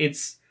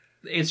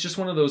It's just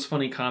one of those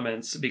funny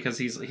comments because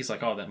he's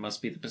like, oh, that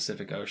must be the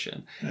Pacific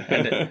Ocean.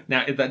 And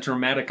now that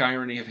dramatic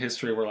irony of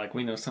history, we're like,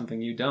 we know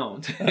something you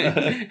don't,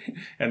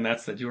 and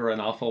that's that you were an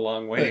awful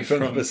long way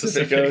from the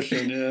Pacific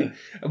Ocean.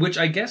 Yeah. Which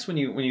I guess when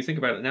you think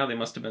about it now, they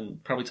must have been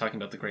probably talking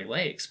about the Great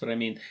Lakes. But I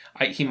mean,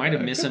 he might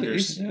have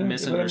misunderstood.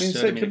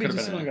 Misunderstood. It could have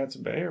been Onondaga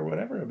Bay or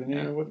whatever. I mean, you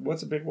know,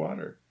 what's a big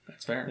water?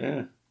 That's fair.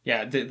 Yeah.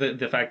 Yeah,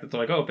 the fact that they're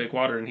like, oh, big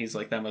water, and he's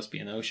like, that must be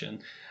an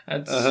ocean.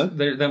 That's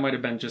that might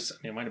have been just. I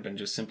mean, it might have been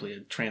just simply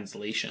a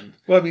translation.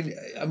 Well, I mean,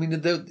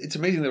 it's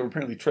amazing there were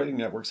apparently trading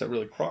networks that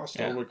really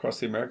crossed all the way across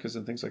the Americas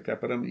and things like that.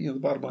 But you know, the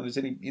bottom line is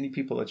any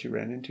people that you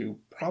ran into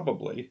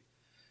probably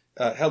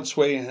held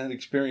sway and had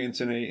experience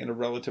in a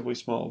relatively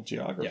small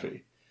geography. Yeah.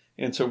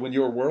 And so when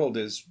your world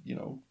is, you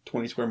know,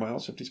 20 square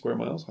miles, 50 square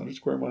miles, 100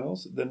 square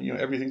miles, then, you know,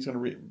 everyth's going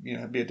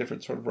to be a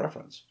different sort of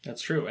reference.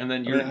 That's true. And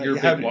then your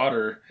big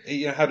water.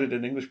 You know, how did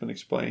an Englishman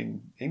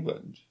explain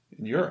England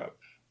in Europe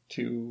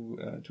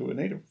to a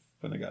native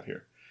when they got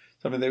here?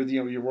 So, I mean,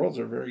 you know, your worlds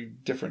are very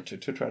different to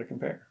try to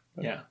compare.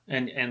 But, yeah,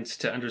 and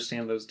to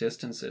understand those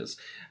distances,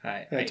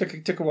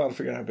 it took a while to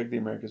figure out how big the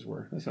Americas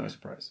were. That's not a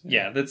surprise.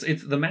 Yeah,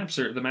 the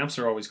maps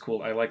are always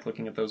cool. I like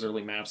looking at those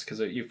early maps because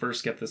you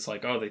first get this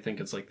like, oh, they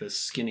think it's like this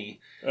skinny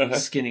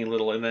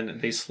little, and then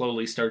they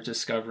slowly start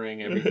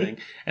discovering everything,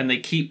 and they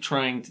keep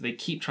trying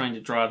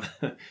to draw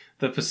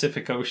the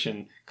Pacific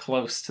Ocean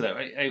close to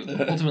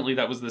that. Ultimately,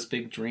 that was this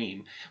big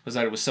dream, was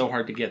that it was so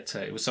hard to get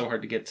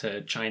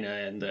to China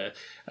and the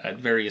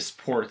various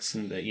ports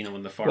and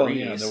in the Far East.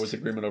 Yeah, there was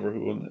agreement over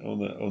who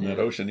owned that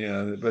ocetion.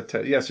 Yeah, but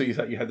so you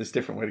thought you had this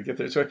different way to get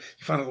there. So you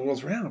found out the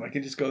world's round. I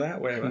can just go that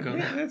way.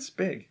 That's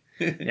big.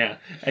 Yeah,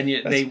 and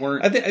yet they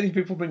weren't. I think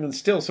people in England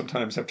still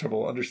sometimes have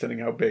trouble understanding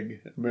how big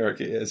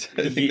America is.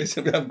 I think they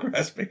simply have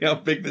grasping how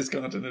big this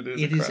continent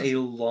is. It is a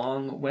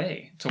long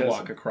way to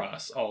walk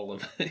across all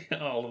of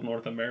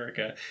North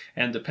America,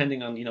 and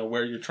depending on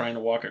where you're trying to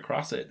walk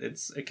across it,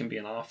 it can be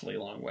an awfully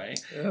long way.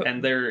 Yeah.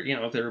 And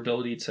their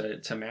ability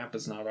to map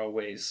is not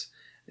always.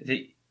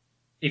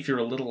 If you're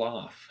a little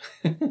off,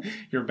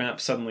 your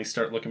maps suddenly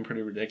start looking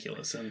pretty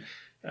ridiculous, and.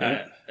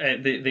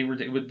 It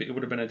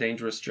would have been a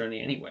dangerous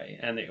journey anyway,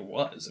 and it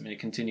was. I mean, it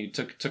continued.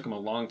 Took them a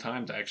long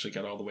time to actually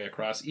get all the way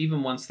across.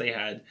 Even once they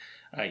had,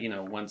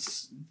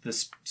 once the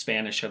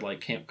Spanish had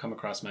come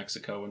across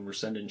Mexico and were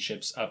sending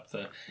ships up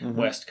the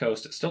west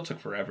coast, it still took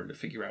forever to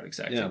figure out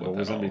exactly what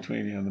was in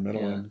between, in the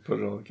middle, and put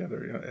it all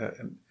together.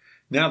 And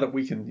now that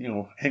we can,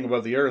 hang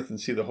above the earth and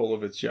see the whole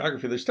of its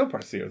geography, there's still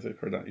parts of the earth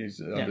that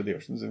are under the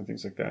oceans and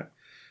things like that.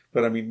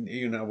 But I mean,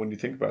 when you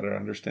think about it, our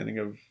understanding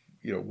of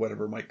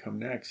whatever might come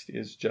next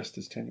is just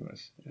as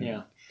tenuous.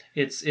 Yeah,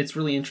 it's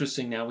really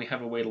interesting. Now we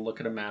have a way to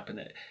look at a map, and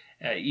it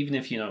even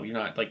if you're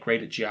not like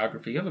great at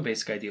geography, you have a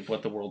basic idea of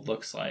what the world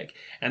looks like,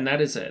 and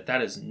that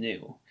is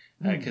new.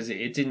 Because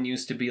it didn't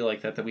used to be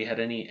like that we had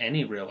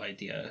any real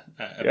idea,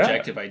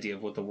 objective idea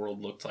of what the world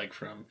looked like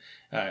from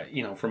a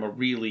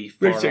really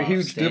far off. It's a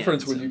huge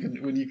difference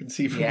when you can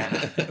see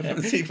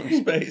from see from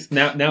space.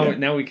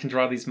 Now we can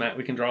draw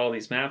all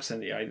these maps,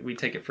 and we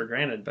take it for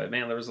granted. But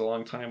man, there was a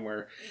long time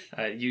where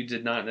you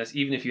did not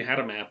even if you had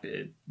a map,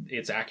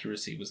 its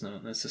accuracy was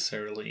not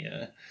necessarily.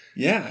 And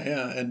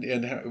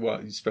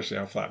especially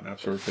how flat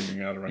maps were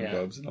figuring out around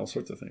globes and all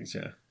sorts of things.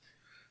 Yeah.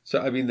 So,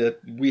 I mean,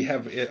 that we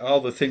have all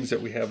the things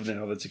that we have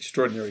now that's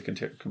extraordinary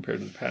compared to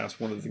the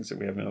past. One of the things that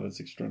we have now that's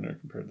extraordinary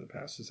compared to the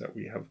past is that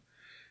we have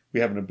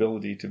an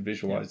ability to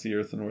visualize the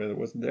Earth in a way that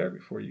wasn't there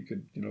before. You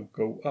could,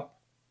 go up.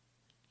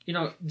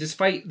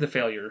 Despite the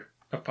failure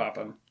of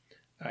Popham,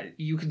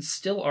 you could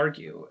still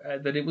argue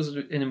that it was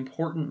an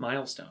important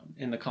milestone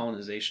in the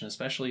colonization,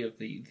 especially of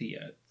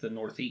the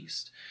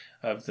Northeast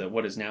of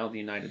what is now the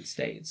United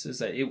States. Is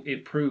that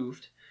it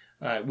proved.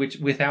 Which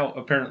without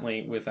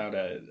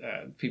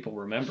people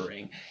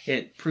remembering,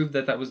 it proved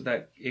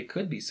that it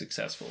could be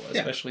successful,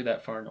 especially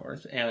that far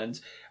north. And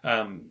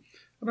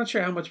I'm not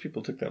sure how much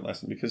people took that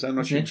lesson because I'm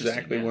not sure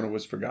exactly when it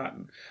was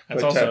forgotten.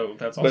 That's also.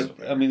 But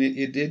I mean,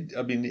 it did.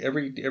 I mean,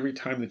 every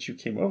time that you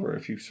came over,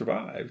 if you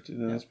survived,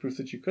 then that's proof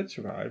that you could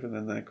survive. And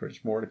then that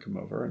encouraged more to come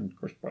over, and of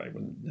course, probably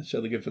wasn't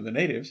necessarily good for the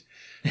natives.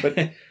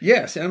 But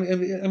yes, I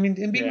mean,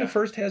 and being the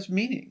first has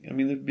meaning. I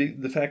mean,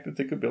 the fact that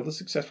they could build a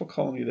successful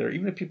colony there,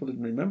 even if people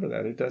didn't remember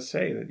that, it does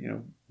say that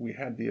we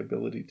had the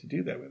ability to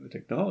do that, we had the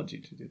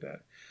technology to do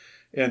that,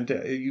 and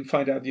you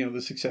find out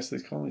the success of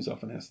these colonies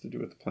often has to do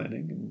with the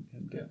planning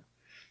and.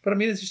 But I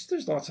mean,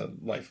 there's lots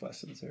of life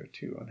lessons there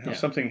too on how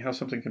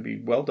something can be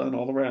well done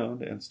all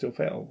around and still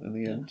fail in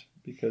the end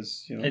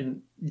because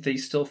and they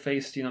still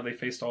faced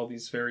all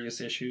these various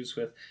issues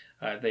with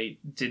they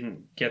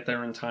didn't get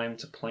there in time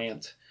to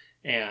plant,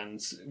 and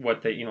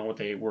what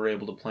they were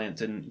able to plant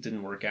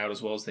didn't work out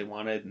as well as they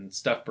wanted, and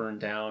stuff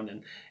burned down,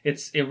 and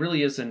it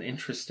really is an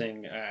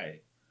interesting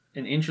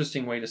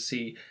way to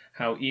see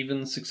how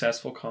even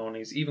successful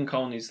colonies, even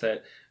colonies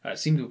that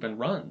seem to have been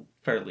run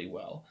fairly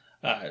well.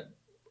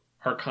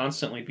 Are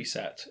constantly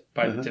beset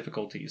by the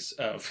difficulties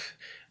of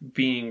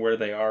being where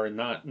they are and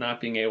not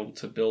being able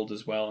to build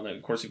as well. And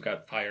of course, you've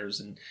got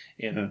fires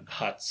in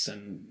huts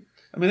and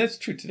I mean, that's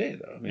true today,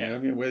 though. Yeah. I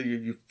mean, whether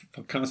you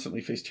constantly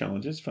face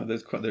challenges,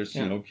 there's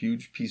Yeah.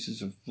 huge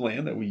pieces of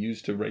land that we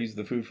use to raise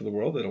the food for the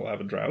world that'll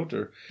have a drought,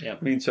 or Yeah.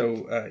 I mean,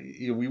 so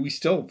we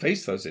still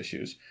face those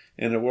issues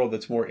in a world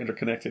that's more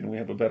interconnected, and we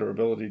have a better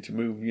ability to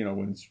move.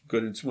 When it's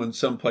good in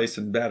one place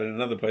and bad in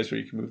another place, where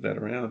you can move that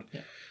around.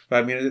 Yeah.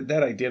 But I mean,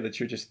 that idea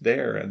that you're just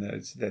there and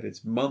that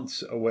it's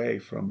months away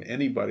from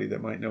anybody that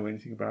might know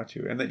anything about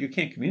you, and that you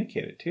can't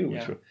communicate it too,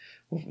 which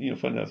we'll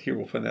find out here.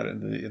 We'll find out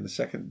in the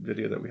second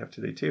video that we have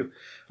today too.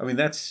 I mean,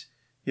 that's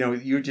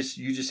you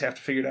just have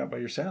to figure it out by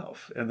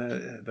yourself.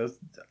 And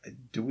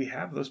do we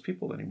have those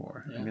people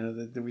anymore? Yeah. I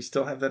mean, do we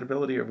still have that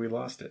ability, or have we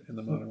lost it in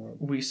the modern world?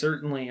 We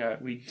certainly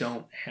we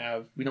don't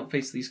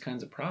face these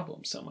kinds of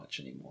problems so much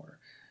anymore.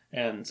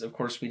 And of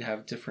course, we'd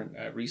have different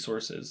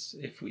resources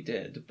if we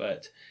did,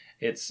 but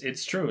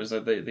it's true is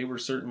that they were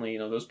certainly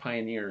those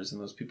pioneers and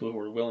those people who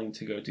were willing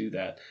to go do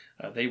that.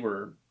 They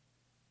were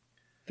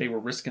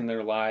risking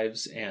their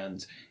lives,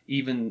 and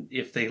even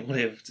if they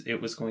lived, it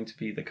was going to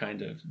be the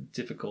kind of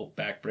difficult,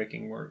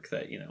 backbreaking work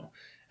that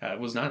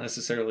was not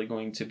necessarily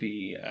going to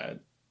be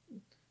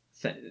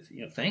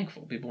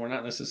thankful. People were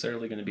not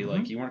necessarily going to be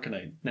like, you weren't going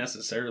to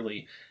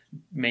necessarily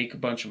make a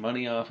bunch of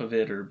money off of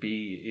it, or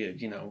be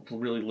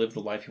really live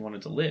the life you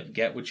wanted to live,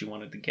 get what you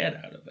wanted to get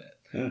out of it.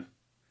 Yeah.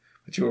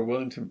 But you were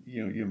willing to,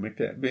 you make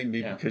that,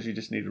 maybe because you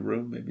just need a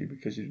room, maybe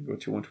because you didn't go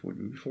what you wanted to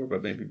do before,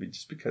 but maybe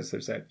just because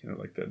there's that,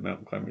 like the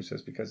mountain climber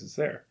says, because it's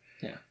there.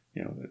 Yeah.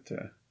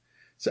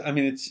 So, I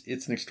mean,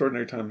 it's an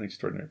extraordinary time and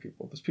extraordinary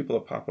people. Those people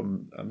at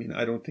Popham, I mean,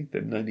 I don't think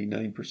that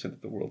 99%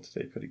 of the world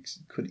today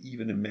could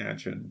even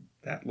imagine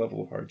that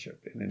level of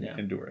hardship and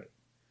endure it.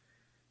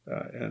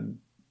 And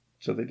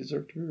so they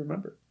deserve to be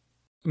remembered.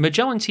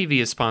 Magellan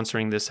TV is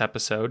sponsoring this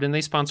episode, and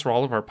they sponsor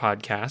all of our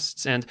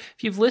podcasts. And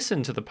if you've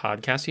listened to the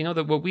podcast, you know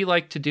that what we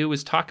like to do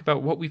is talk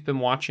about what we've been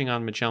watching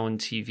on Magellan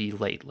TV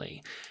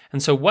lately.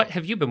 And so what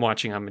have you been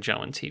watching on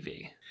Magellan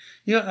TV?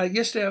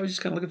 Yesterday I was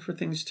just kind of looking for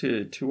things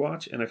to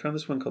watch, and I found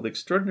this one called The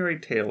Extraordinary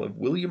Tale of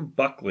William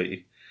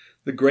Buckley,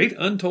 the Great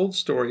Untold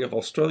Story of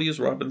Australia's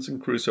Robinson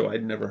Crusoe.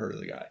 I'd never heard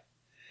of the guy.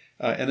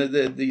 And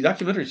the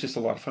documentary is just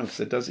a lot of fun because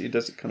it does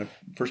it kind of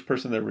first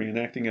person. They're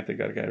reenacting it. They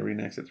got a guy who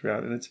reenacts it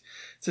throughout, and it's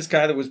this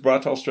guy that was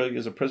brought to Australia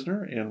as a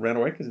prisoner and ran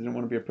away because he didn't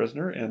want to be a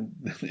prisoner. And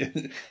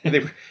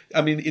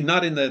I mean,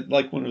 not in the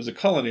like when it was a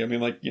colony. I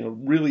mean,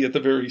 really at the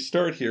very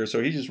start here.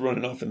 So he's just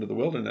running off into the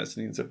wilderness,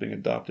 and he ends up being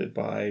adopted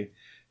by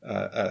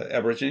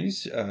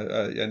Aborigines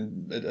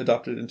and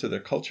adopted into their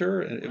culture,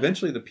 and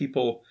eventually the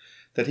people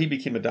that he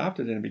became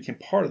adopted in and became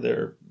part of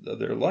their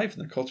life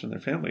and their culture and their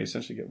family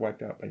essentially get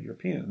wiped out by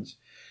Europeans.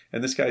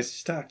 And this guy's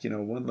stuck,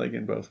 one leg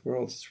in both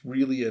worlds. It's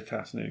really a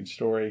fascinating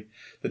story.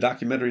 The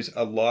documentary's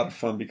a lot of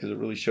fun because it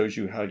really shows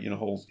you how,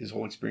 his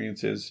whole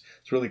experience is.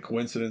 It's really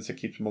coincidence that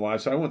keeps him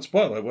alive. So I won't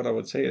spoil it. What I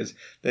would say is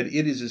that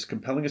it is as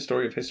compelling a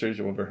story of history as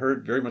I've ever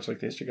heard, very much like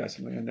The History Guy,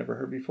 something I'd never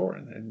heard before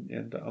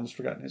and almost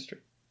forgotten history.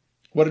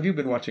 What have you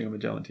been watching on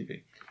Magellan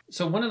TV?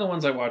 So one of the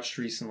ones I watched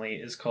recently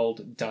is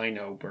called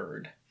Dino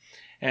Bird.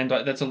 And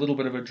that's a little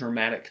bit of a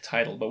dramatic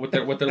title, but what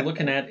they're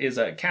looking at is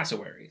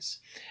cassowaries,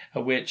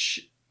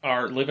 which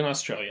live in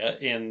Australia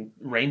in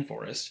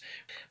rainforest.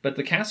 But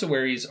the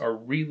cassowaries are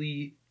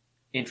really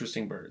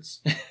interesting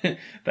birds.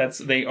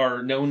 They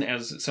are known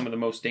as some of the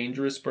most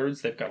dangerous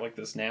birds. They've got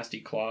this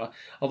nasty claw.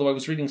 Although I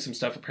was reading some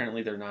stuff,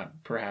 apparently they're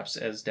not perhaps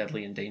as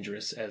deadly and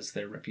dangerous as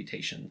their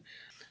reputation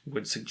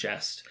would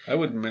suggest. I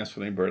wouldn't mess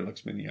with any bird that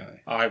looks me in the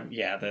eye.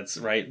 Yeah, that's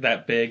right.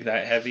 That big,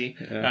 that heavy.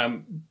 Yeah.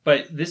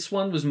 But this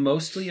one was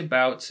mostly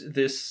about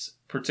this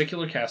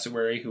particular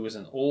cassowary who was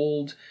an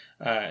old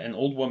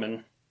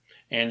woman,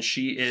 and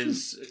she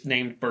is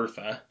named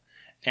Bertha.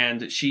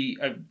 And she,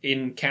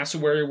 in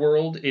cassowary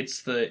world, it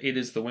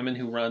is the women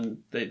who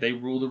run. They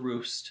rule the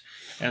roost,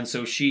 and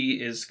so she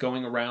is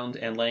going around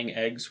and laying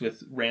eggs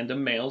with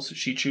random males.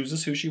 She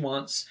chooses who she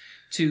wants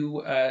to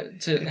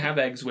have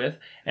eggs with,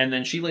 and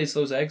then she lays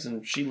those eggs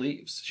and she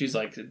leaves. She's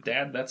like,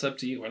 "Dad, that's up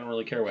to you. I don't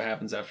really care what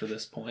happens after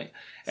this point."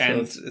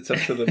 And so it's up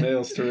to the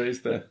males to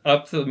raise the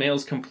up to the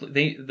males.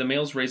 The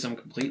males raise them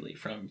completely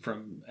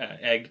from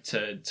egg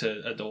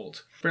to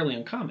adult. Fairly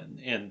uncommon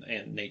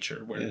in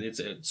nature, where it's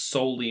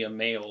solely a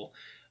male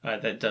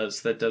that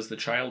does the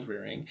child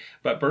rearing.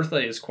 But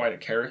Bertha is quite a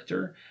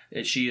character.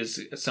 She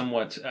is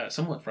somewhat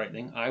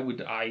frightening.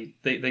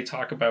 They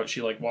talk about,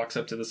 she walks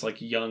up to this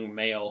young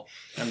male,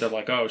 and they're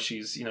like, oh,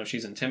 she's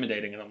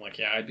intimidating, and I'm like,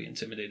 yeah, I'd be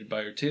intimidated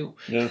by her too.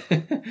 Yeah.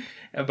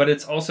 But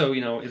it's also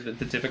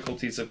the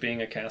difficulties of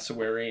being a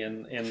cassowary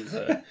and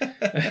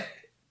the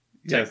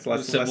Yes,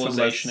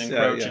 civilization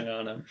encroaching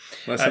on them.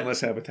 Less and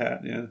less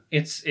habitat. Yeah,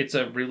 it's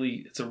a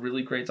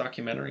really great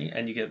documentary,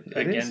 and you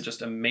get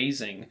just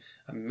amazing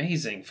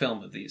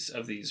film of these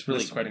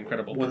really quite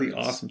incredible. One birds. of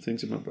the awesome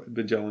things about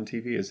Magellan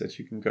TV is that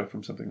you can go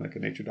from something like a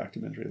nature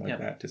documentary like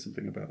that to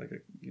something about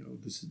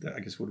this I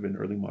guess would have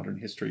been early modern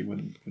history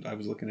when I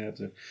was looking at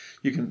it.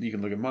 You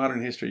can look at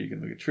modern history, you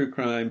can look at true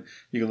crime,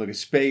 you can look at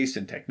space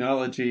and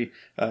technology,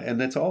 and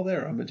that's all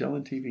there on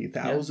Magellan TV.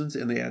 Thousands,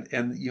 and they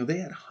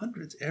had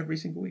hundreds every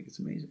single week. It's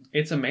amazing.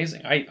 It's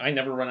amazing. I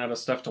never run out of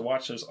stuff to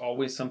watch. There's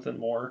always something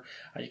more.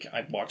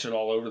 I watch it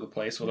all over the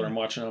place, whether I'm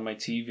watching on my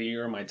TV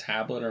or my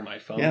tablet or my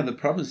phone. Yeah, the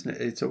problem is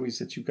it's always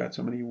that you've got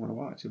so many you want to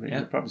watch. I mean,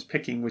 the problem is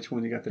picking which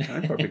one you got the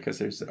time for because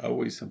there's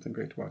always something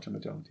great to watch on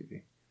Magellan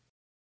TV.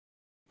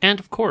 And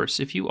of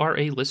course, if you are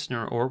a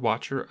listener or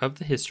watcher of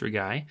The History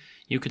Guy,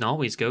 you can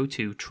always go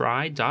to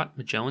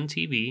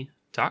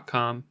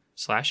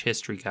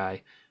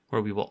try.magellantv.com/historyguy,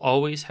 where we will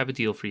always have a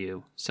deal for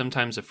you.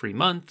 Sometimes a free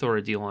month, or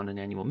a deal on an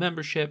annual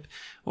membership,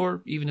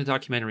 or even a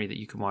documentary that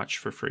you can watch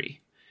for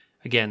free.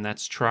 Again,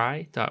 that's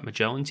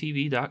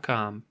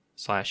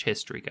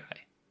try.magellantv.com/historyguy.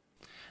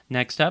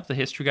 Next up, The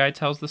History Guy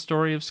tells the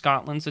story of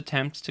Scotland's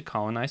attempt to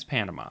colonize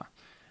Panama.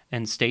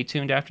 And stay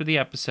tuned after the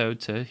episode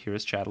to hear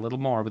us chat a little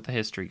more with The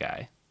History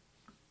Guy.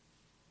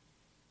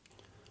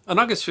 On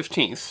August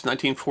 15th,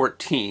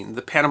 1914,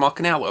 the Panama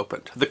Canal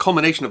opened, the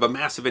culmination of a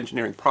massive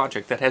engineering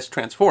project that has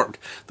transformed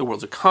the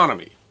world's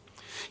economy.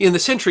 In the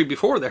century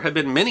before, there had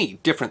been many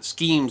different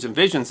schemes and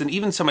visions, and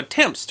even some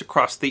attempts to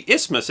cross the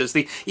isthmus as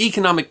the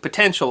economic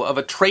potential of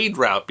a trade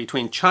route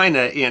between China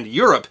and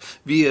Europe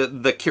via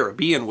the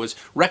Caribbean was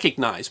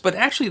recognized. But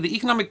actually, the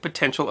economic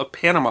potential of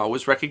Panama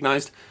was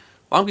recognized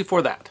long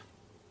before that.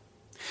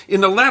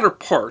 In the latter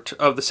part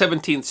of the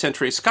 17th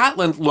century,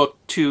 Scotland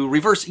looked to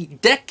reverse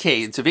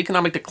decades of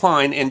economic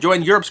decline and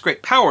join Europe's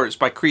great powers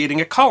by creating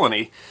a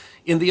colony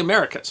in the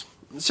Americas.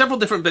 Several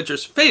different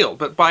ventures failed,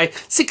 but by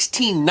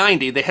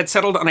 1690 they had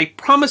settled on a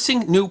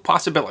promising new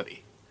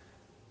possibility: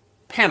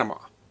 Panama.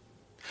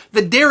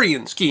 The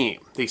Darien scheme,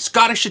 the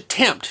Scottish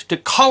attempt to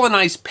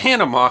colonize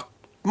Panama,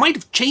 might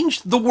have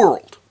changed the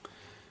world.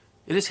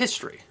 It is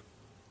history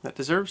that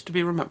deserves to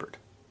be remembered.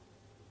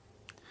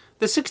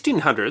 The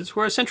 1600s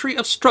were a century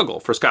of struggle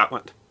for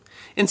Scotland.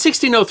 In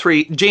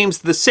 1603, James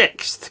VI,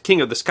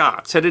 King of the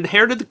Scots, had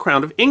inherited the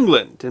crown of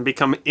England and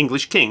become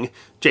English King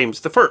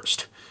James I,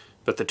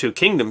 but the two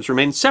kingdoms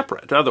remained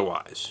separate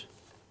otherwise.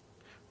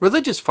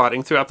 Religious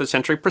fighting throughout the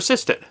century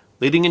persisted,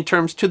 leading in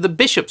terms to the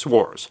Bishops'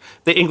 Wars,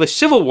 the English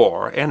Civil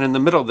War, and in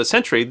the middle of the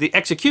century, the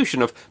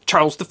execution of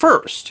Charles I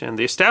and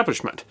the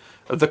establishment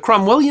of the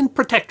Cromwellian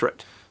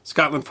Protectorate.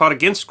 Scotland fought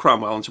against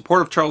Cromwell in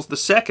support of Charles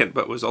II,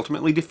 but was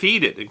ultimately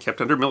defeated and kept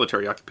under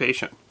military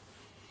occupation.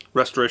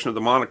 Restoration of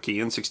the monarchy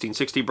in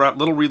 1660 brought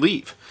little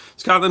relief.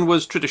 Scotland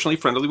was traditionally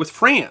friendly with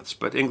France,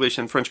 but English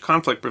and French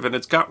conflict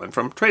prevented Scotland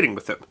from trading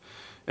with them,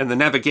 and the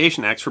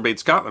Navigation Acts forbade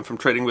Scotland from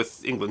trading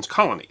with England's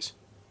colonies.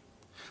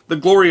 The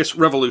Glorious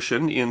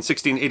Revolution in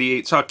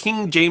 1688 saw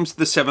King James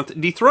VII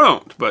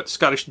dethroned, but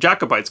Scottish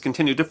Jacobites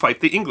continued to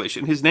fight the English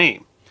in his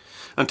name.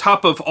 On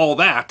top of all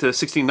that, the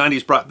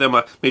 1690s brought them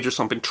a major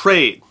slump in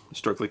trade,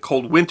 historically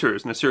cold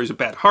winters, and a series of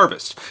bad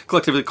harvests,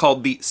 collectively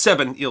called the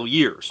 7 ill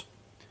years.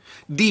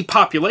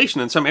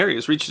 Depopulation in some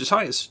areas reached as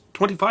high as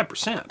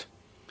 25%.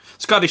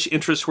 Scottish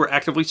interests were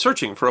actively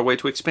searching for a way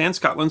to expand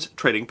Scotland's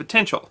trading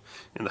potential,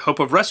 in the hope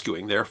of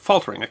rescuing their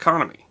faltering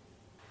economy.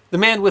 The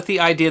man with the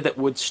idea that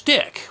would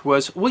stick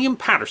was William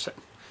Paterson.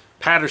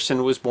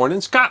 Paterson was born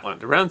in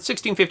Scotland around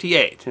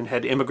 1658 and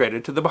had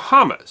immigrated to the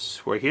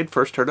Bahamas, where he had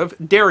first heard of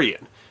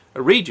Darien,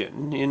 a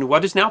region in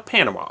what is now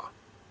Panama.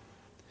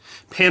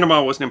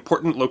 Panama was an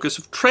important locus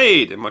of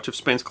trade, and much of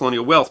Spain's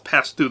colonial wealth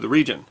passed through the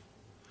region.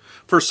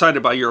 First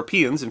sighted by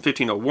Europeans in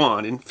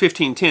 1501, in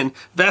 1510,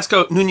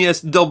 Vasco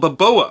Núñez del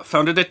Balboa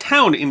founded a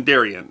town in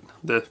Darien,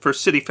 the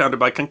first city founded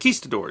by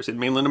conquistadors in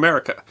mainland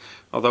America,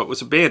 although it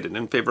was abandoned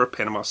in favor of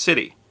Panama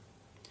City.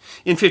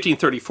 In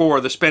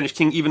 1534, the Spanish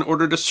king even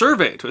ordered a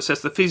survey to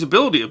assess the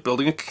feasibility of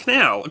building a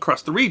canal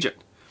across the region.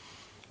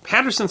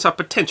 Paterson saw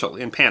potential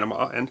in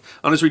Panama, and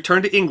on his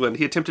return to England,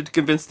 he attempted to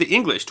convince the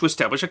English to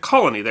establish a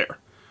colony there.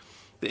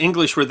 The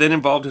English were then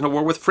involved in a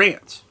war with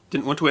France,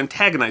 didn't want to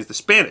antagonize the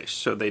Spanish,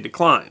 so they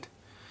declined.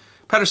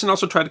 Paterson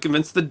also tried to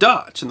convince the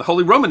Dutch and the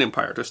Holy Roman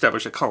Empire to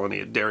establish a colony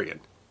at Darien.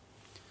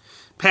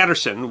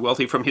 Patterson,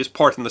 wealthy from his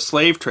part in the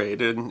slave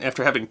trade, and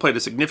after having played a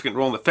significant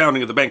role in the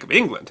founding of the Bank of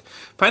England,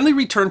 finally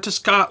returned to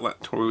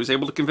Scotland, where he was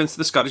able to convince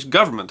the Scottish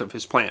government of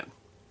his plan.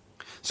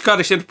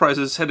 Scottish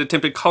enterprises had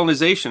attempted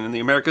colonization in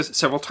the Americas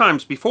several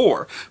times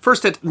before,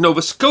 first at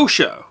Nova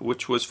Scotia,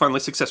 which was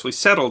finally successfully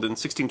settled in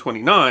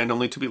 1629,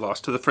 only to be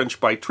lost to the French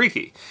by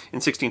treaty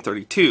in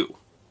 1632.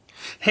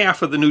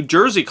 Half of the New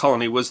Jersey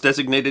colony was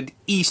designated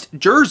East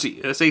Jersey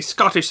as a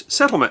Scottish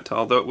settlement,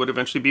 although it would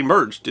eventually be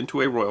merged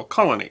into a royal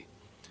colony.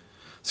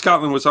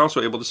 Scotland was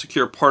also able to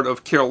secure part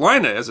of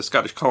Carolina as a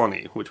Scottish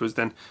colony, which was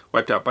then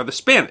wiped out by the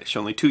Spanish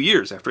only 2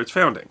 years after its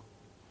founding.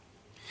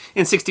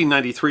 In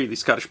 1693, the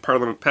Scottish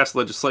Parliament passed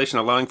legislation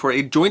allowing for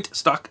a joint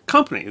stock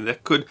company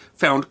that could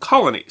found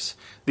colonies,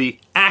 the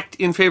Act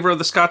in Favour of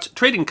the Scots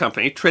Trading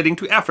Company trading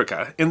to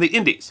Africa and the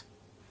Indies.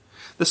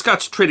 The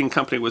Scotch Trading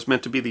Company was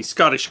meant to be the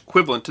Scottish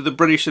equivalent to the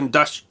British and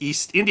Dutch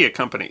East India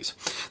Companies.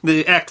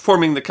 The act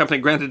forming the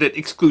company granted it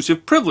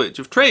exclusive privilege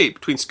of trade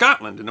between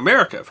Scotland and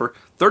America for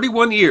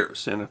 31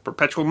 years and a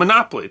perpetual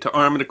monopoly to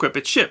arm and equip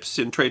its ships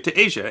in trade to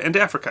Asia and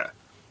Africa.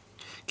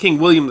 King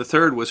William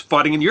III was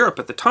fighting in Europe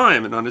at the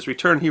time, and on his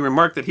return he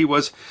remarked that he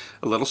was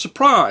a little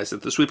surprised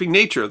at the sweeping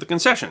nature of the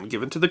concession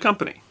given to the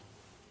company.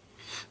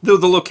 Though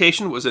the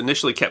location was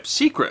initially kept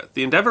secret,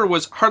 the endeavour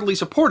was heartily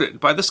supported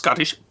by the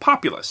Scottish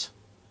populace.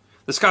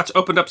 The Scots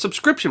opened up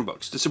subscription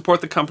books to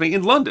support the company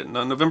in London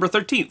on November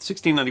 13,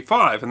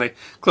 1695, and they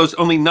closed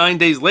only 9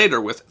 days later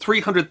with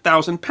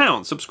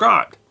 £300,000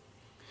 subscribed.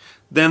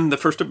 Then the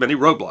first of many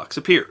roadblocks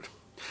appeared.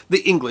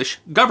 The English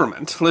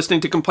government,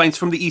 listening to complaints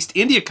from the East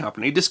India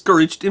Company,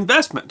 discouraged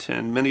investment,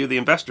 and many of the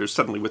investors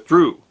suddenly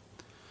withdrew.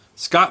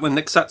 Scotland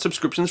next sought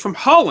subscriptions from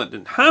Holland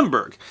and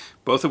Hamburg,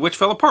 both of which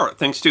fell apart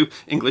thanks to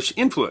English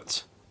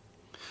influence.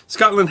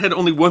 Scotland had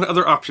only one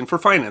other option for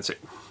financing: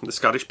 the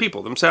Scottish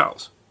people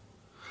themselves.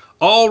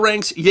 "All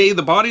ranks, yea,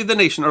 the body of the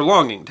nation, are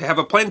longing to have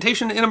a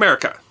plantation in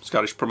America,"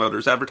 Scottish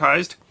promoters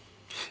advertised.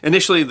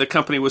 Initially, the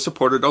company was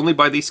supported only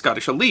by the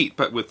Scottish elite,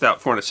 but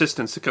without foreign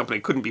assistance, the company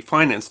couldn't be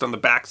financed on the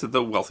backs of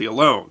the wealthy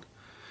alone.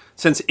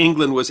 Since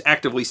England was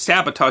actively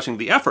sabotaging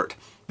the effort,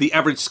 the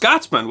average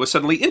Scotsman was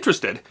suddenly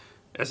interested,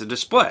 as a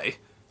display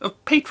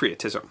of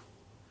patriotism.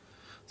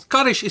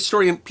 Scottish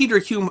historian Peter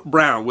Hume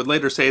Brown would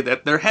later say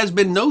that there has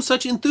been no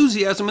such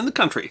enthusiasm in the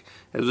country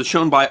as was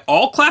shown by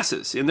all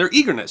classes in their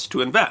eagerness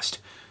to invest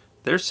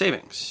their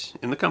savings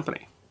in the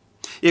company.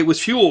 It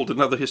was fueled,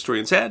 another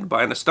historian said,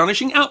 by an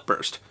astonishing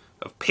outburst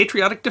of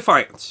patriotic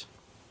defiance.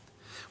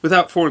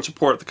 Without foreign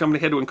support, the company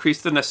had to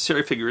increase the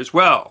necessary figure as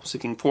well,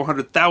 seeking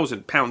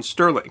 £400,000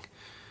 sterling.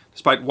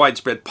 Despite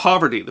widespread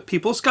poverty, the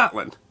people of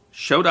Scotland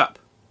showed up.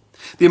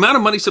 The amount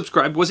of money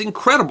subscribed was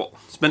incredible.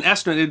 It's been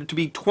estimated to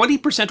be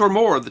 20% or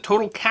more of the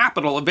total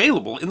capital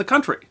available in the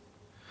country.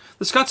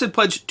 The Scots had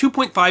pledged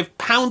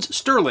 £2.5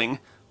 sterling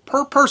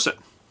per person.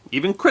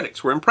 Even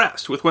critics were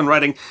impressed, with one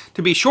writing,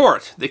 "To be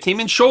short, they came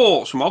in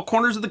shoals from all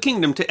corners of the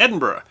kingdom to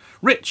Edinburgh,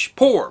 rich,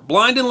 poor,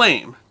 blind and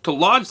lame, to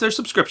lodge their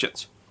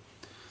subscriptions."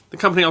 The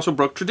company also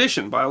broke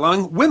tradition by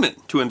allowing women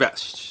to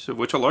invest, of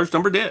which a large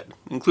number did,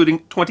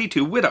 including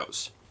 22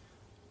 widows.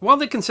 While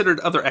they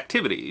considered other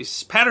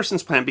activities,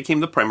 Patterson's plan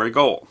became the primary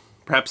goal.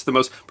 Perhaps the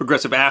most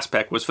progressive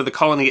aspect was for the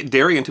colony at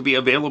Darien to be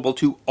available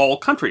to all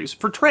countries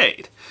for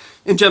trade.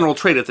 In general,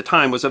 trade at the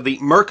time was of the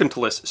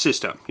mercantilist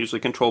system, usually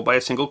controlled by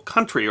a single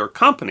country or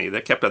company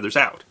that kept others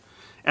out.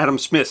 Adam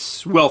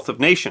Smith's Wealth of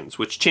Nations,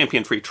 which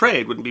championed free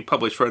trade, wouldn't be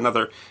published for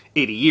another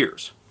 80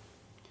 years.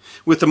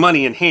 With the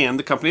money in hand,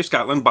 the Company of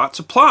Scotland bought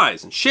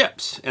supplies and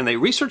ships, and they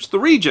researched the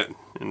region,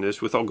 and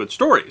as with all good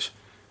stories,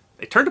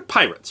 they turned to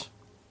pirates.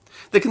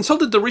 They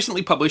consulted the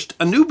recently published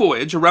A New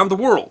Voyage Around the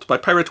World by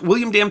pirate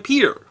William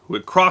Dampier, who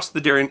had crossed the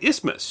Darien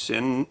Isthmus,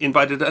 and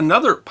invited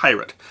another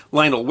pirate,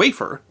 Lionel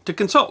Wafer, to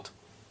consult.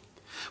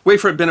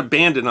 Wafer had been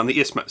abandoned on the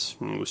isthmus,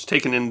 and was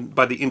taken in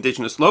by the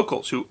indigenous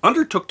locals, who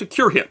undertook to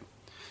cure him.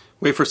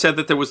 Wafer said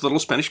that there was little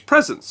Spanish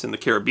presence in the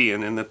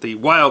Caribbean, and that the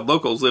wild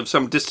locals lived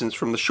some distance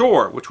from the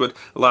shore, which would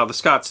allow the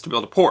Scots to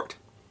build a port.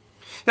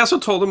 He also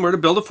told them where to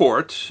build a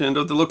fort, and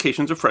of the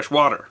locations of fresh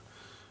water.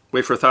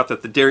 Wafer thought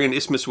that the Darien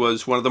Isthmus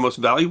was one of the most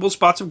valuable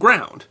spots of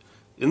ground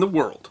in the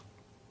world.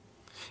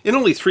 In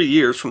only 3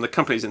 years from the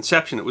company's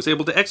inception, it was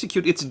able to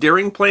execute its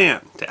daring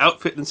plan to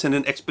outfit and send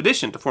an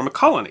expedition to form a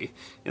colony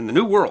in the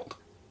New World.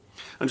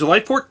 On July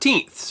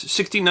 14th,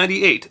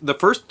 1698, the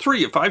first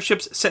 3 of 5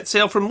 ships set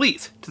sail from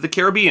Leith to the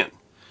Caribbean,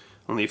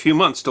 only a few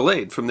months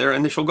delayed from their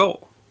initial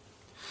goal.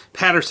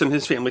 Patterson and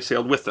his family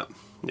sailed with them.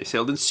 They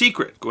sailed in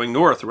secret, going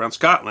north around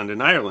Scotland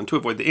and Ireland to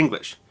avoid the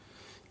English.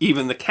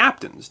 Even the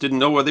captains didn't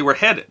know where they were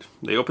headed.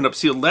 They opened up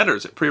sealed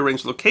letters at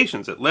prearranged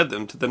locations that led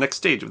them to the next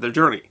stage of their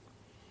journey.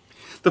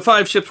 The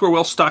 5 ships were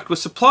well stocked with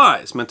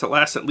supplies, meant to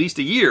last at least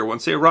a year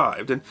once they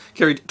arrived, and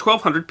carried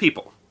 1,200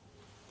 people.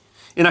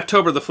 In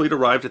October, the fleet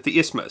arrived at the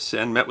isthmus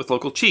and met with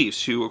local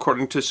chiefs who,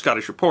 according to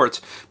Scottish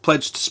reports,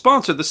 pledged to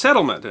sponsor the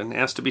settlement and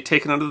asked to be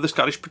taken under the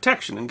Scottish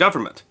protection and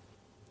government.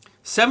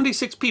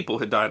 76 people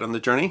had died on the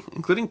journey,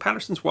 including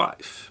Patterson's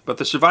wife, but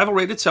the survival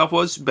rate itself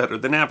was better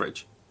than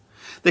average.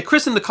 They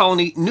christened the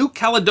colony New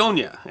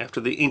Caledonia,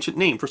 after the ancient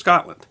name for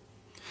Scotland.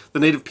 The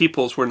native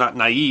peoples were not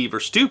naive or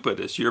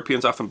stupid, as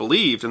Europeans often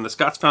believed, and the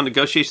Scots found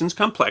negotiations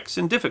complex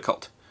and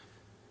difficult.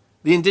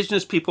 The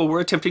indigenous people were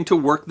attempting to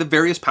work the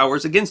various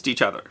powers against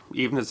each other.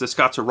 Even as the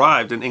Scots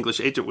arrived, an English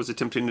agent was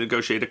attempting to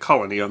negotiate a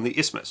colony on the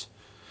isthmus.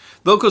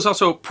 The locals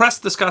also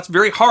pressed the Scots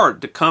very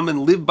hard to come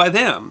and live by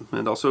them,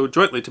 and also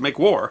jointly to make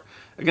war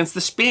against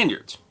the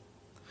Spaniards.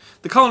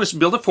 The colonists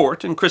built a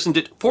fort and christened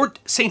it Fort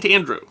St.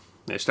 Andrew.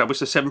 They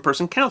established a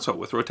 7-person council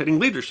with rotating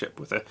leadership,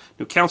 with a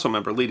new council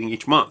member leading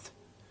each month.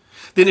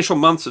 The initial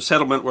months of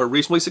settlement were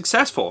reasonably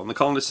successful, and the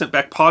colonists sent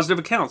back positive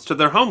accounts to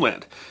their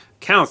homeland,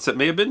 accounts that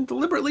may have been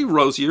deliberately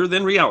rosier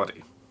than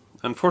reality.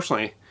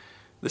 Unfortunately,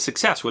 the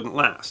success wouldn't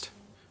last.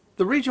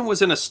 The region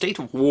was in a state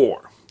of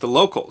war. The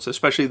locals,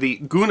 especially the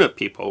Guna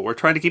people, were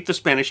trying to keep the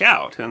Spanish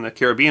out, and the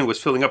Caribbean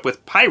was filling up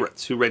with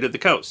pirates who raided the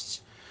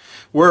coasts.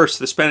 Worse,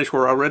 the Spanish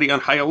were already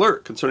on high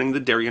alert concerning the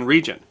Darien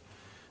region.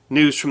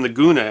 News from the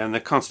Guna and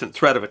the constant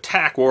threat of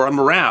attack wore on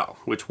morale,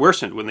 which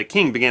worsened when the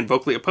king began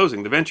vocally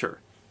opposing the venture.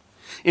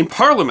 In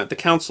Parliament, the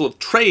Council of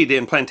Trade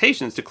and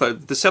Plantations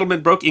declared that the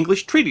settlement broke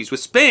English treaties with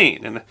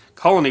Spain, and the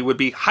colony would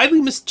be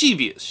highly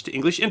mischievous to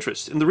English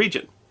interests in the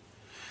region.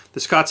 The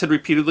Scots had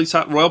repeatedly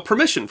sought royal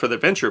permission for their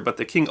venture, but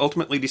the king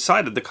ultimately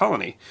decided the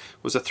colony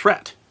was a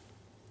threat.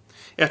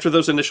 After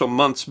those initial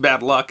months,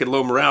 bad luck and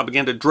low morale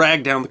began to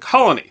drag down the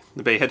colony.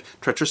 The bay had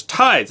treacherous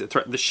tides that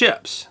threatened the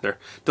ships. Their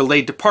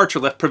delayed departure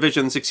left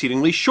provisions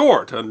exceedingly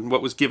short on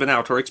what was given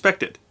out or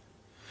expected.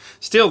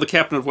 Still, the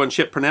captain of one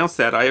ship pronounced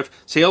that, "I have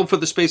sailed for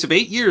the space of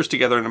 8 years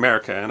together in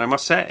America, and I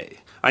must say,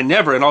 I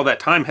never in all that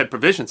time had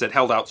provisions that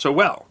held out so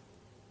well."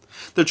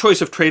 Their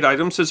choice of trade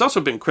items has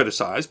also been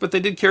criticized, but they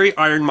did carry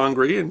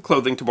ironmongery and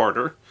clothing to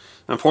barter.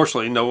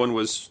 Unfortunately, no one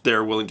was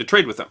there willing to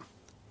trade with them.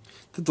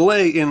 The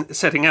delay in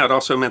setting out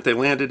also meant they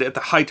landed at the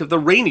height of the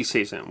rainy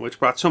season, which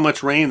brought so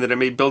much rain that it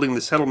made building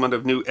the settlement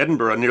of New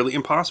Edinburgh nearly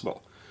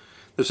impossible.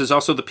 This was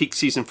also the peak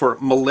season for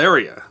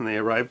malaria, and they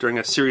arrived during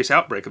a serious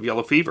outbreak of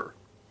yellow fever.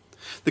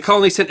 The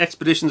colony sent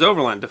expeditions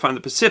overland to find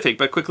the Pacific,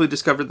 but quickly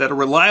discovered that a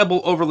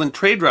reliable overland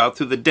trade route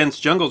through the dense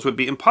jungles would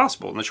be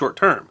impossible in the short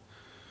term.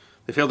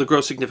 They failed to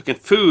grow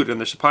significant food, and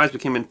their supplies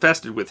became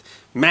infested with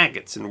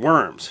maggots and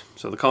worms,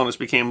 so the colonists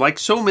became like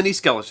so many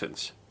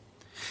skeletons.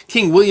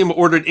 King William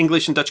ordered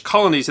English and Dutch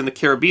colonies in the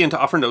Caribbean to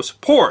offer no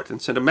support,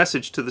 and sent a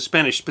message to the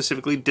Spanish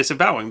specifically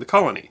disavowing the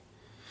colony.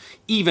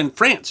 Even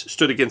France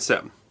stood against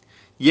them.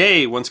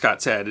 "Yea," one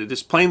Scot said, "it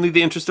is plainly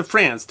the interest of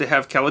France to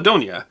have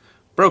Caledonia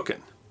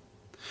broken."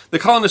 The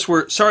colonists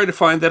were sorry to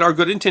find that our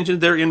good intentions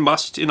therein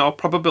must, in all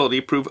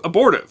probability, prove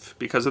abortive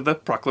because of the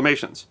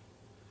proclamations.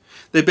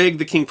 They begged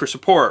the king for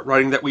support,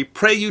 writing that "we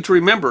pray you to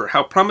remember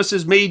how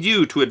promises made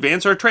you to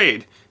advance our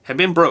trade have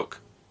been broke."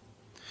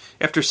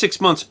 After 6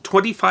 months,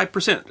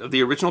 25% of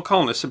the original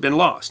colonists had been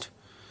lost.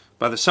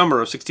 By the summer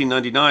of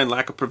 1699,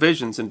 lack of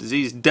provisions and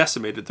disease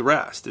decimated the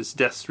rest, as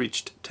deaths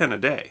reached 10 a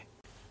day.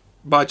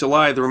 By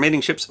July, the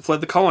remaining ships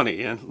fled the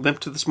colony and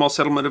limped to the small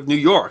settlement of New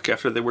York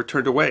after they were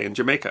turned away in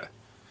Jamaica.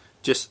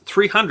 Just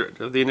 300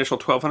 of the initial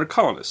 1,200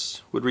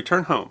 colonists would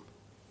return home.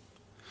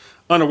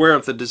 Unaware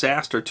of the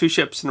disaster, 2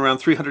 ships and around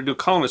 300 new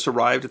colonists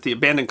arrived at the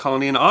abandoned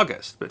colony in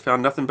August, but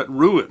found nothing but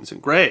ruins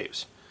and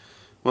graves.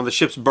 One of the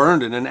ships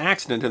burned in an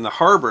accident in the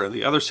harbor, and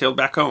the other sailed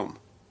back home.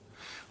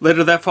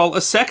 Later that fall,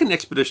 a second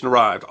expedition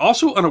arrived,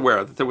 also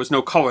unaware that there was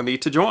no colony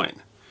to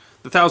join.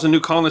 The 1,000 new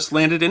colonists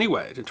landed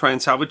anyway to try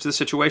and salvage the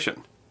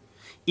situation.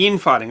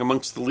 Infighting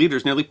amongst the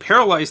leaders nearly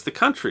paralyzed the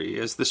country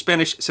as the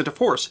Spanish sent a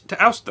force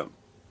to oust them.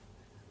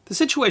 The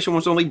situation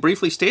was only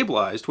briefly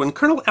stabilized when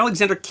Colonel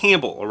Alexander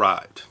Campbell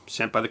arrived,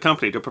 sent by the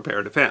company to prepare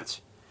a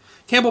defense.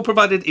 Campbell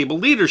provided able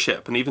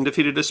leadership and even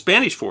defeated a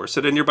Spanish force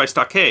at a nearby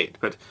stockade,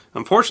 but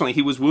unfortunately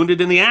he was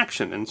wounded in the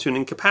action and soon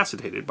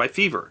incapacitated by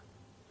fever.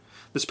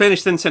 The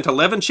Spanish then sent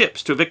 11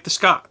 ships to evict the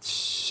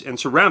Scots and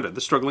surrounded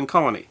the struggling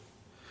colony.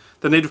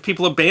 The native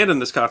people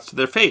abandoned the Scots to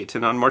their fate,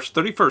 and on March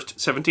 31st,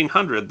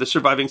 1700, the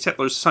surviving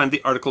settlers signed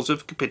the Articles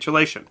of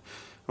Capitulation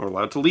and were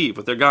allowed to leave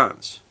with their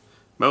guns.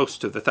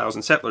 Most of the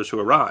 1,000 settlers who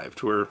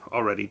arrived were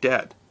already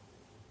dead.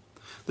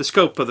 The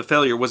scope of the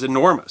failure was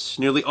enormous.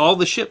 Nearly all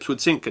the ships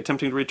would sink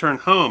attempting to return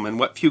home, and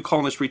what few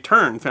colonists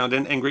returned found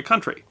an angry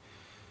country.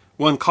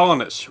 One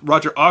colonist,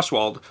 Roger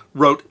Oswald,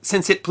 wrote,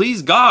 "Since it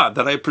pleased God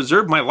that I had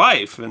preserved my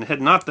life, and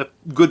had not the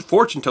good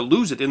fortune to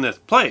lose it in this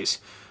place,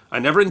 I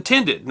never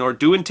intended, nor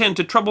do intend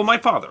to trouble my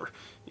father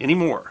any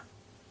more."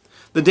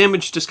 The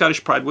damage to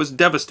Scottish pride was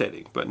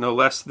devastating, but no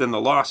less than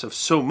the loss of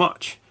so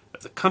much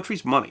of the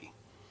country's money.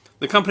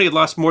 The company had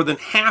lost more than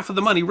half of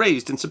the money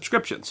raised in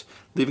subscriptions,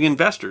 leaving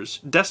investors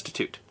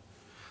destitute.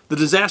 The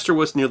disaster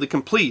was nearly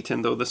complete,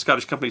 and though the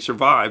Scottish company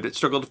survived, it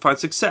struggled to find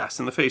success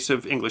in the face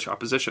of English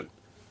opposition.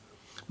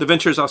 The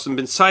venture has also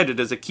been cited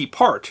as a key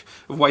part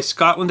of why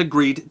Scotland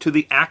agreed to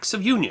the Acts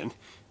of Union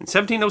in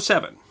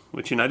 1707,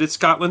 which united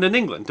Scotland and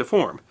England to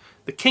form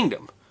the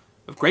Kingdom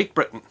of Great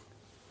Britain.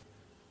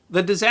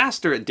 The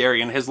disaster at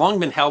Darien has long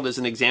been held as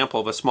an example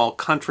of a small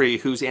country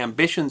whose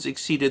ambitions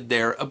exceeded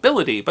their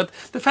ability, but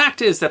the fact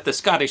is that the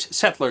Scottish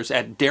settlers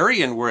at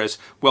Darien were as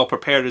well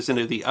prepared as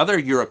any of the other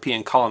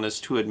European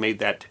colonists who had made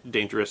that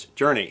dangerous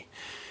journey.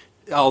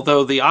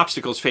 Although the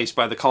obstacles faced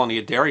by the colony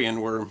at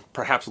Darien were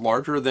perhaps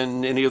larger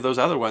than any of those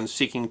other ones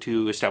seeking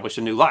to establish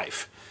a new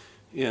life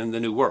in the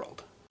New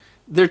World.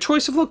 Their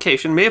choice of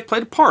location may have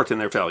played a part in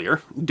their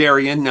failure.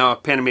 Darien, now a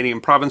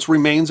Panamanian province,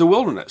 remains a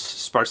wilderness,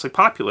 sparsely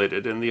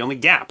populated, and the only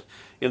gap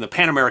in the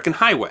Pan-American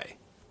Highway.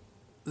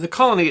 The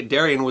colony at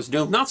Darien was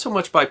doomed not so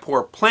much by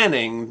poor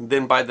planning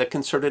than by the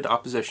concerted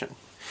opposition.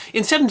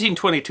 In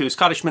 1722,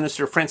 Scottish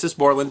minister Francis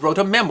Borland wrote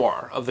a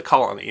memoir of the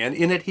colony, and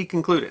in it he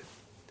concluded,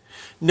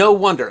 "No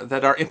wonder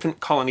that our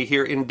infant colony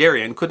here in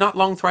Darien could not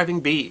long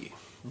thriving be,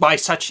 by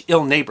such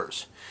ill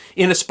neighbours,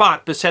 in a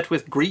spot beset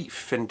with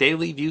grief and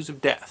daily views of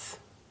death,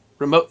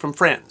 remote from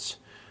friends,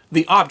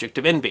 the object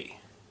of envy.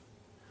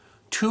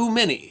 Too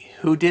many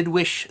who did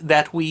wish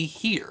that we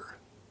here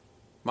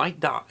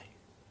might die."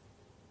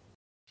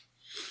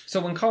 So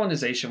when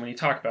you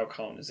talk about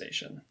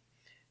colonization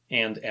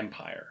and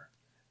empire,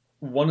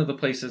 one of the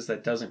places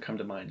that doesn't come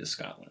to mind is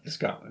Scotland.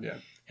 Scotland, yeah.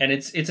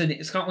 And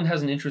Scotland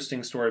has an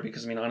interesting story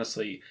because, I mean,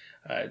 honestly,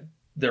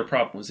 their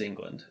problem was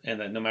England, and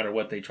that no matter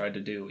what they tried to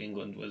do,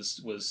 England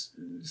was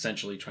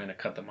essentially trying to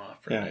cut them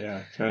off from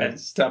it. Trying to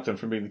stop them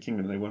from being the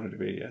kingdom they wanted to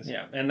be. Yes.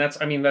 Yeah, and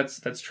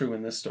that's true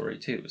in this story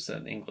too. Is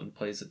that England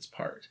plays its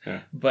part,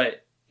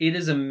 but it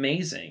is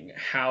amazing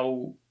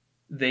how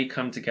they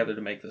come together to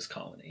make this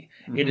colony.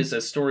 Mm-hmm. It is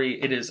a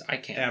story. It is. I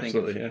can't think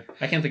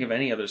of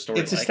any other story.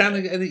 It's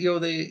astounding,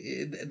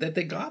 that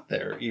they got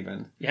there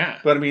even. Yeah.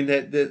 But I mean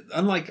that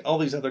unlike all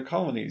these other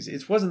colonies,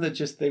 it wasn't that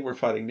just they were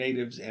fighting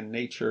natives and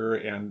nature,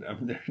 and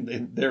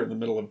they're in the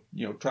middle of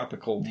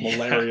tropical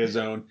malaria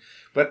zone.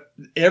 But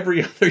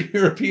every other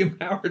European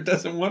power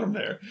doesn't want them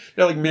there.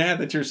 They're like mad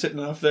that you're sitting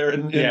off there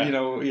in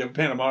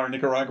Panama or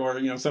Nicaragua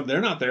or some.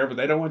 They're not there, but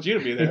they don't want you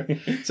to be there.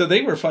 So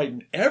they were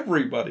fighting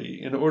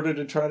everybody in order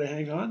to try to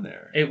hang on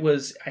there. It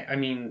was. I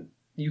mean,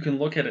 you can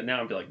look at it now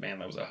and be like, man,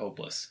 that was a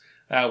hopeless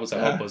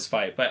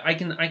fight. But I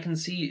can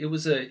see it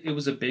was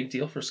a big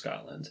deal for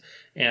Scotland,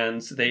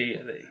 and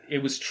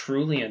it was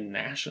truly a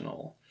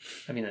national.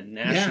 I mean,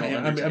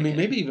 I mean,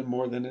 maybe even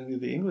more than any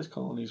of the English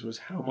colonies was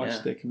how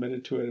much they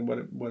committed to it and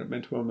what it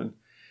meant to them.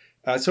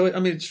 And so, I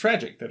mean, it's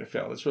tragic that it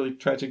fell. It's really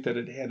tragic that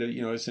it had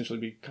to, essentially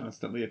be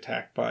constantly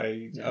attacked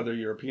by other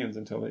Europeans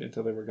until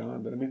they were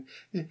gone. But I mean,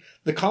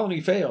 the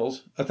colony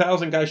fails.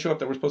 1,000 guys show up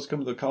that were supposed to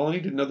come to the colony,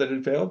 didn't know that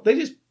it failed. They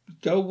just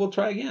go, we'll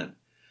try again.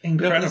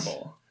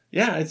 Incredible.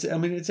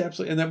 It's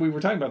absolutely, and then we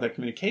were talking about that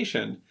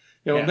communication.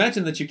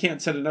 Imagine that you can't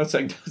send a note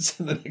saying, don't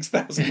send the next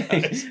 1,000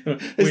 guys.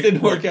 This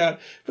didn't work out.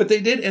 But they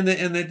did, and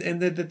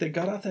that they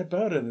got off that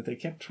boat and that they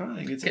kept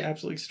trying. It's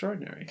absolutely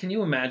extraordinary. Can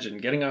you imagine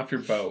getting off your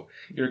boat?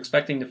 You're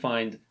expecting to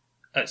find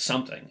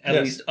something,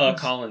 at least a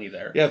colony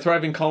there. Yeah, a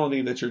thriving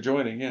colony that you're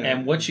joining. Yeah.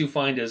 And what you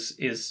find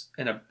is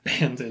an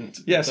abandoned...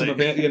 Yes, an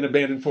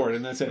abandoned fort,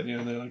 and that's it. They're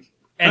like...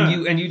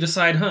 And you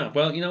decide,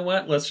 well, you know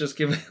what? Let's just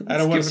give it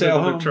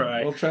another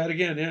try. We'll try it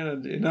again. Yeah,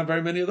 not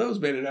very many of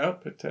those made it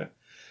out, but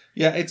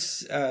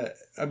it's.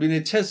 I mean,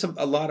 it says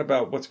a lot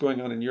about what's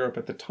going on in Europe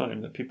at the time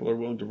that people are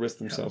willing to risk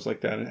themselves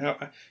like that, and how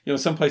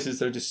some places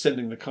they're just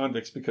sending the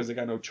convicts because they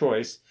got no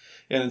choice,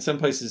 and in some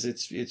places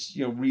it's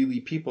really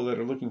people that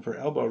are looking for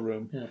elbow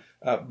room.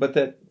 Yeah. But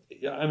that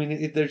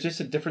there's just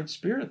a different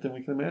spirit than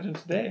we can imagine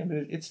today. I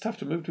mean, it's tough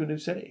to move to a new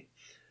city.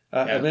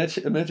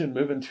 Imagine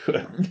moving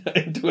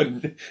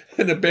into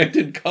an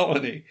abandoned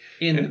colony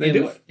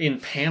in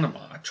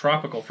Panama,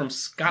 tropical, from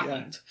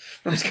Scotland.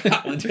 Yeah, from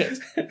Scotland,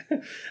 yes.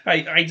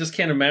 I just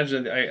can't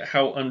imagine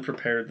how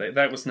unprepared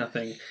that was.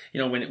 Nothing.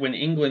 When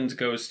England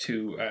goes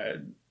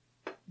to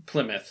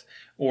Plymouth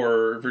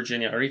or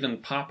Virginia or even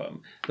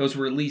Popham, those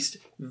were at least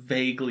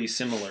vaguely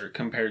similar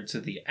compared to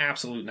the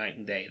absolute night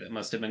and day that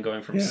must have been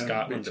going from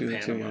Scotland to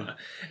Panama.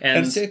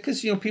 And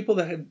because people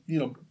that had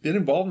been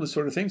involved in this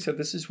sort of thing said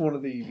this is one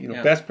of the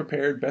best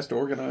prepared, best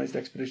organized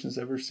expeditions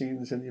ever seen.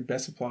 It's in the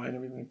best supply and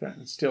everything like that,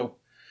 and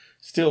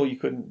still you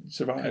couldn't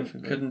survive.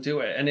 Couldn't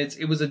do it, and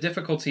it was a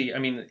difficulty. I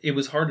mean, it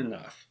was hard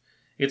enough.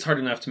 It's hard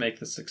enough to make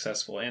this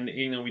successful. And,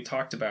 we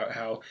talked about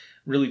how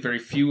really very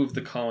few of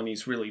the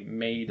colonies really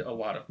made a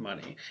lot of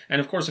money.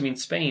 And, of course,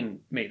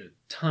 Spain made a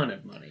ton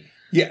of money.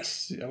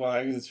 Yes.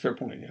 Well, that's a fair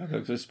point. Yeah,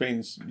 because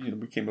Spain's,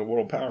 became a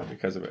world power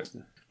because of it.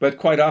 But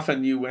quite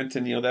often you went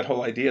and, that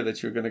whole idea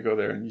that you're going to go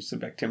there and you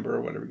send back timber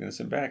or whatever you're going to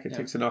send back, it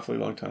takes an awfully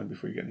long time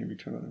before you get any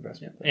return on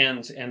investment.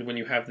 Yeah. And when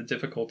you have the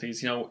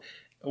difficulties,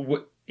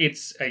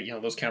 it's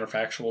those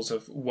counterfactuals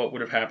of what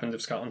would have happened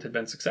if Scotland had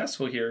been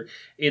successful here.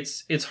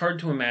 It's hard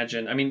to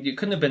imagine. I mean, it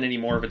couldn't have been any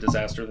more of a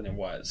disaster than it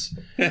was,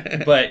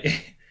 but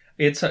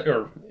it's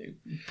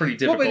pretty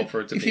difficult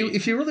for it to be.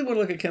 If you really want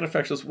to look at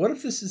counterfactuals, what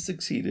if this has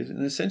succeeded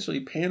and essentially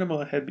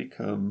Panama had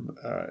become,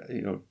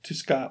 to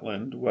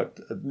Scotland what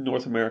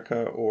North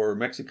America or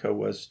Mexico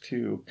was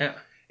to. Yeah.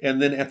 And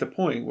then at the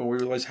point when we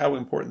realize how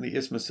important the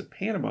Isthmus of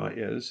Panama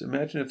is,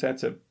 imagine if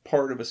that's a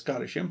part of a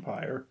Scottish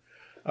empire.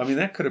 I mean,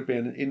 that could have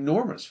been an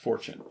enormous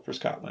fortune for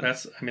Scotland.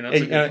 That's a good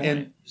point.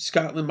 And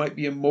Scotland might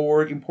be a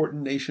more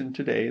important nation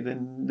today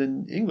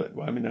than England.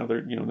 Well, I mean, now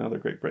they're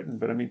Great Britain,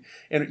 but I mean,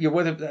 and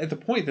at the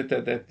point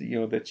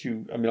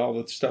that all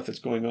the stuff that's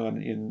going on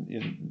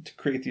in to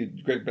create the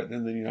Great Britain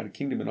and the United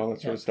Kingdom and all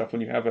that sort of stuff, when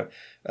you have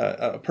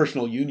a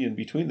personal union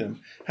between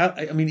them,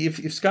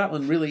 if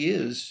Scotland really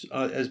is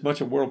as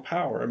much a world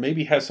power, or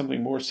maybe has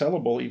something more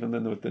sellable even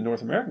than the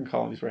North American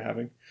colonies we're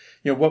having,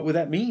 what would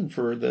that mean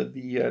for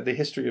the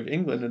history of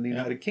England and the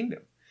United Kingdom?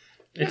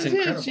 It's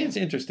incredible. It's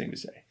interesting to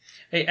say.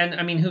 Hey, and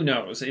I mean, who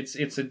knows?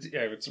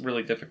 It's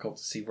really difficult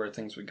to see where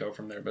things would go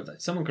from there.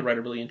 But someone could write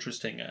a really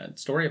interesting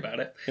story about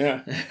it.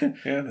 Yeah,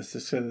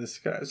 this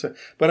guy. So,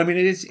 but I mean,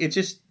 it's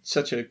just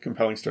such a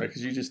compelling story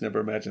because you just never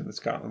imagined that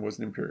Scotland was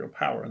an imperial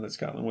power and that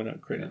Scotland went out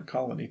and created a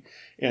colony,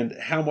 and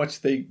how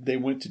much they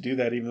went to do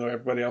that, even though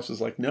everybody else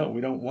was like, no, we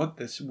don't want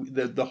this.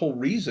 The whole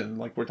reason,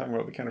 like we're talking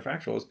about the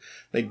counterfactuals,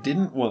 they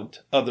didn't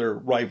want other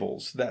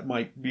rivals that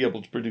might be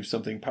able to produce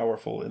something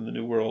powerful in the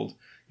New World.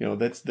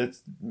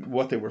 That's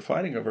what they were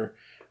fighting over.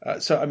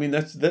 So I mean,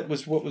 that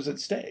was what was at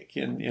stake,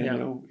 and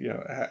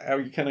how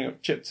you kind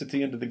of chips at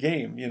the end of the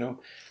game,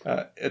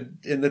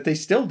 and that they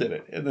still did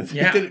it, and that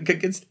they did it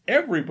against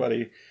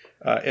everybody.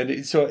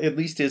 So at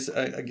least is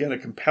again a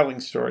compelling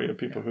story of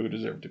people who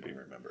deserve to be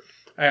remembered.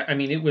 I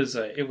mean, it was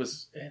an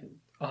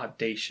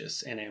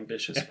audacious and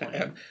ambitious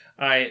plan.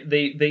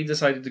 They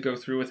decided to go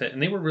through with it,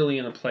 and they were really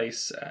in a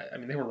place. I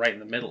mean, they were right in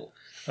the middle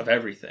of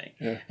everything.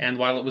 Yeah. And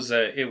while it was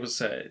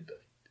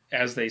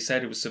as they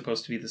said, it was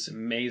supposed to be this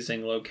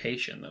amazing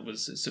location that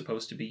was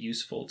supposed to be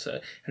useful to.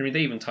 I mean,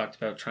 they even talked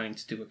about trying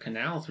to do a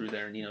canal through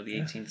there in the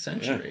 18th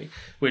century,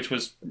 which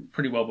was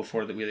pretty well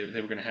before that they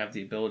were going to have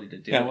the ability to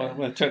do. Yeah,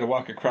 well, I tried to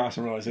walk across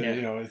and realized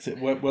that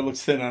what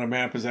looks thin on a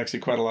map is actually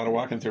quite a lot of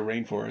walking through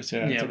rainforest.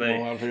 Yeah, it took them a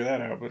while to figure that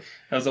out. But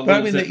that was a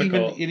little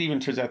difficult. It even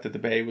turns out that the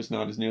bay was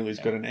not as nearly as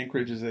good an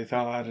anchorage as they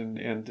thought,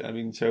 and I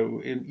mean, so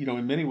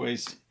in many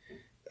ways.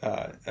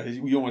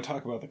 You don't want to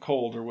talk about the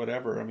cold or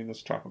whatever. I mean,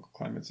 those tropical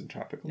climates and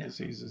tropical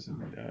diseases,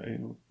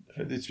 and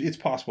it's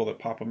possible that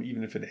Popham,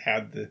 even if it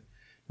had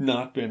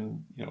not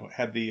been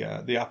had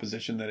the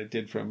opposition that it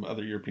did from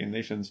other European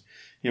nations,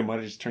 might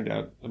have just turned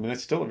out. I mean,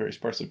 that's still a very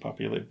sparsely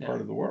populated part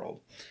of the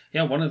world.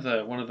 Yeah, one of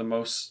the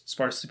most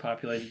sparsely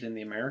populated in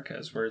the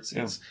Americas, where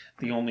it's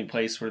the only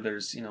place where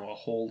there's a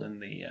hole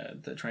in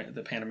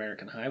the Pan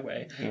American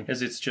Highway,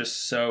 is it's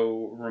just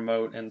so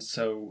remote and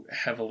so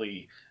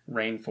heavily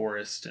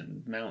rainforest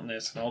and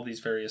mountainous and all these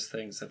various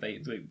things that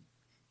they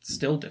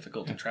still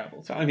difficult to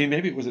travel to. I mean,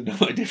 maybe it was a no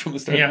idea from the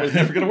start. It was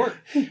never going to work,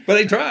 but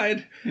they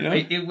tried.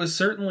 It was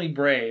certainly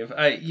brave.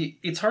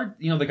 It's hard.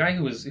 The guy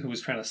who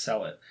was trying to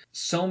sell it.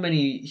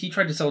 He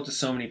tried to sell it to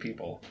so many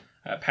people.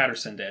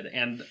 Patterson did,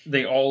 and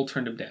they all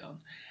turned him down.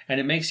 And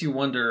it makes you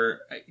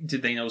wonder: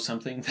 did they know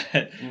something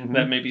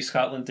that maybe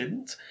Scotland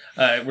didn't?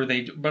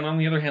 But on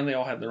the other hand, they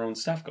all had their own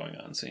stuff going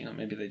on. So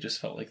maybe they just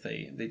felt like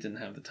they didn't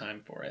have the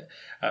time for it.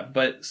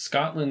 But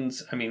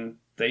Scotland's, I mean,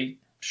 they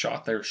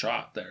shot their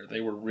shot there. They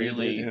were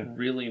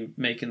really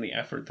making the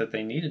effort that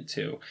they needed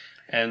to.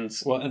 And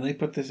they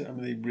put this. I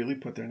mean, they really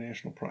put their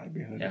national pride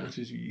behind it, which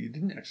is you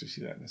didn't actually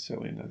see that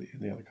necessarily in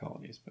the other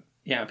colonies. But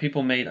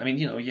people made. I mean,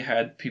 you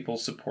had people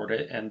support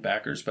it and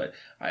backers, but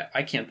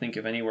I can't think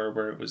of anywhere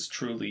where it was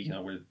truly,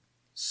 where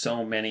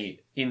so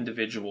many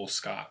individual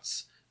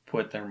Scots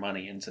put their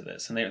money into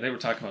this, and they were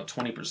talking about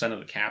 20% of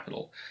the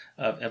capital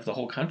of the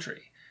whole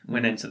country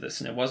went into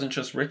this, and it wasn't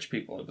just rich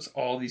people. It was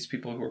all these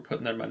people who were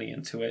putting their money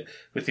into it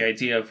with the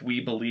idea of, we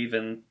believe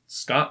in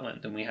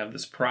Scotland and we have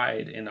this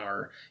pride in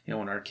our in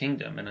our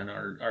kingdom and in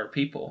our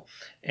people.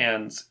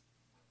 And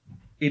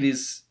it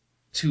is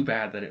too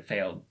bad that it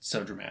failed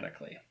so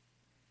dramatically.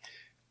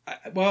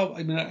 Well,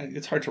 I mean,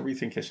 it's hard to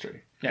rethink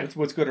history. Yeah.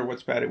 What's good or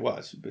what's bad, it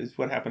was.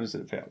 What happened is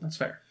that it failed. That's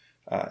fair.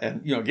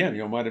 And again,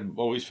 it might have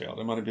always failed.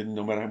 It might have been,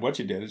 no matter what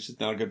you did, it's just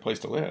not a good place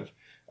to live.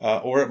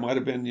 Or it might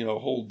have been, a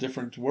whole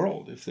different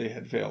world if they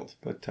had failed.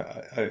 But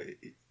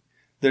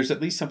there's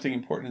at least something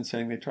important in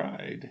saying they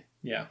tried.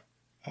 Yeah.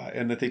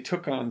 And that they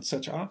took on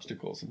such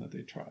obstacles and that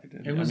they tried.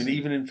 And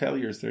even in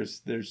failures,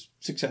 there's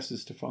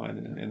successes to find,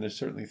 and there's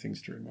certainly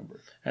things to remember.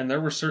 And there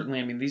were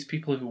certainly, these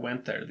people who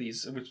went there,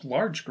 these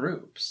large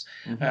groups.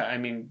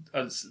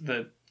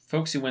 The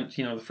folks who went,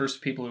 the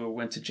first people who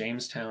went to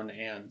Jamestown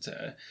and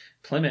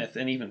Plymouth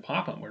and even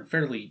Popham were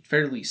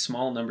fairly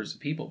small numbers of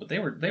people, but they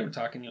were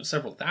talking,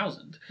 several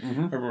thousand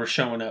who were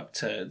showing up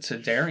to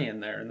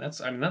Darien there, and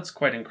that's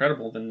quite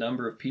incredible, the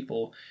number of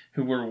people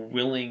who were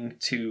willing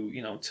to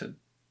to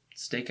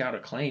stake out a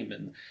claim,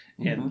 and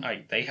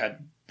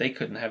they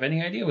couldn't have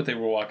any idea what they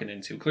were walking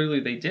into. Clearly,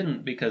 they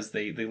didn't, because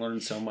they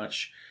learned so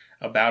much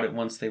about it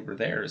once they were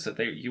there. Is that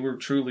you were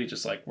truly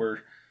just like, we're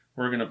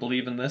going to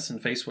believe in this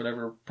and face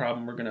whatever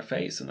problem we're going to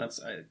face. And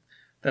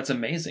that's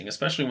amazing,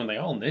 especially when they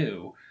all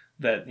knew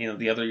that,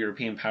 the other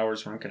European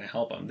powers weren't going to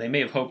help them. They may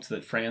have hoped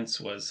that France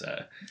was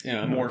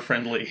more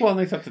friendly. Well, and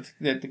they thought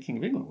that the King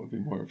of England would be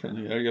more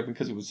friendly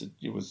because it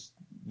was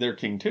their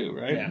king too,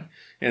 right? Yeah.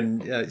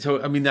 And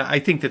so, I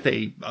think that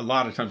a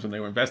lot of times when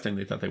they were investing,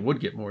 they thought they would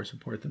get more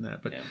support than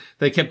that. But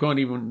they kept going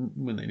even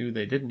when they knew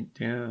they didn't.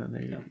 Yeah, and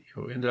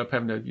they ended up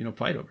having to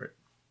fight over it.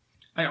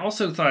 I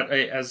also thought,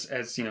 as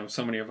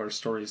so many of our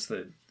stories,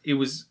 that it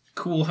was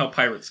cool how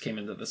pirates came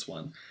into this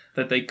one.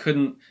 That they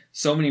couldn't.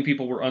 So many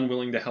people were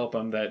unwilling to help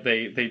them that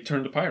they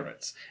turned to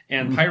pirates,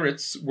 and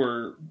pirates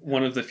were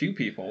one of the few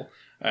people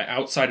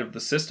outside of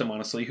the system,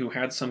 honestly, who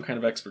had some kind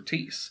of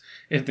expertise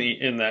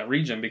in that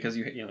region, because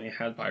you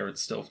had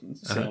pirates still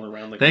sailing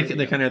around. They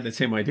kind of had the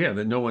same idea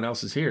that no one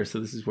else is here, so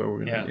this is where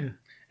we're going to. Yeah.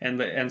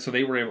 And so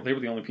they were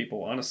the only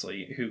people,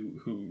 honestly,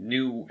 who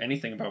knew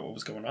anything about what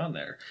was going on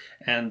there.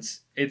 And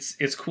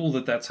it's cool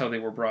that that's how they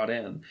were brought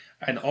in.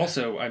 And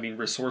also,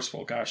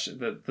 resourceful. Gosh,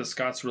 the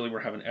Scots really were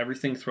having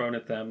everything thrown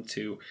at them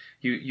to,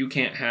 you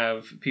can't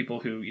have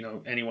people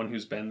who, anyone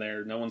who's been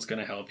there, no one's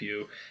going to help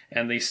you.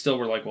 And they still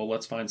were like, well,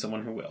 let's find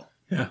someone who will.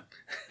 Yeah.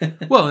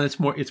 Well, and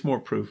it's more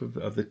proof of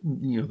the,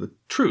 the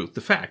truth, the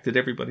fact that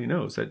everybody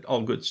knows that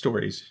all good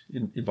stories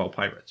involve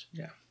pirates.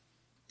 Yeah.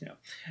 Yeah.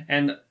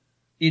 And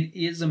it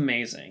is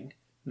amazing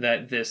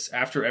that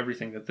after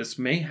everything, that this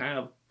may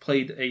have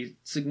played a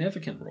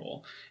significant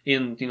role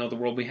in, the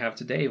world we have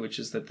today, which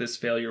is that this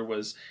failure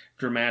was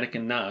dramatic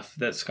enough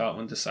that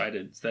Scotland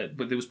decided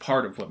but it was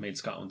part of what made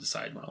Scotland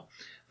decide, well,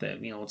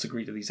 let's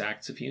agree to these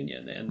acts of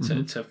union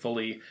and to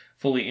fully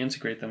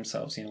integrate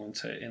themselves,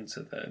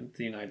 into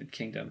the United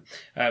Kingdom.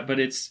 But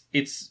it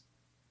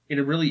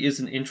really is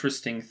an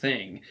interesting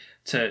thing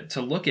to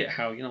look at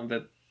how,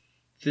 that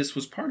this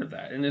was part of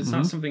that. And it's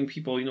not something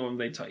people, when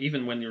they talk,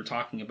 even when you're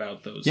talking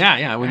about those.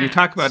 Yeah. When you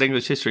talk about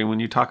English history, when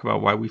you talk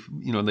about why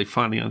they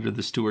finally, under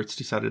the Stuarts,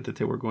 decided that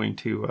they were going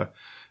to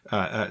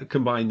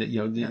combine that,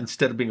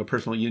 instead of being a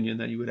personal union,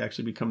 that you would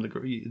actually become the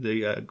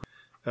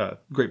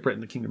Great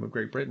Britain, the Kingdom of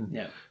Great Britain.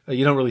 Yeah.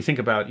 You don't really think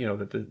about,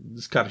 that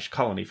the Scottish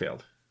colony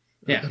failed.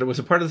 Yeah. But it was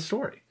a part of the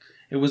story.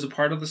 It was a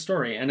part of the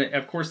story. And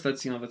of course,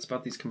 that's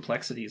about these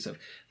complexities of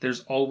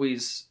there's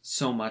always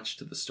so much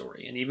to the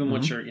story. And even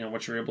what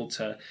you're able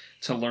to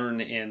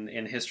learn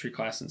in history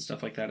class and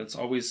stuff like that, it's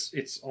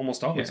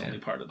almost always only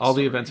part of the story. All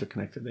the events are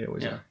connected. They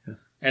always are. Yeah.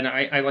 And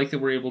I like that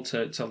we're able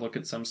to look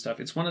at some stuff.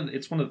 It's one of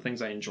the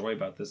things I enjoy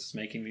about this, is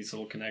making these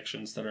little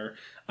connections that are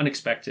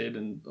unexpected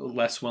and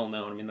less well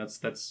known. I mean,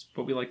 that's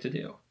what we like to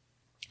do.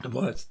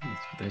 Well, that's what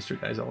the History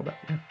Guy is all about.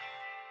 Yeah.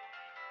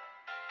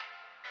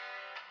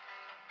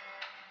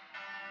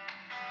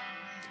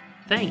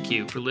 Thank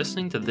you for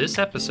listening to this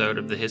episode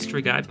of the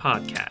History Guy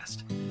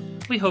podcast.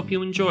 We hope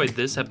you enjoyed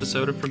this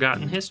episode of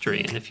Forgotten History,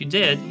 and if you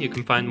did, you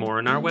can find more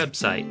on our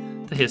website,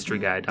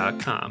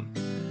 thehistoryguy.com.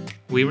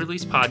 We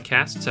release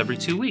podcasts every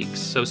 2 weeks,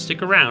 so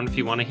stick around if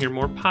you want to hear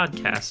more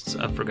podcasts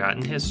of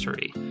Forgotten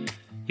History.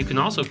 You can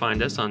also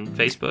find us on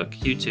Facebook,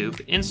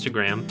 YouTube,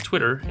 Instagram,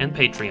 Twitter, and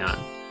Patreon.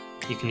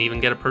 You can even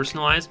get a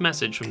personalized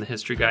message from the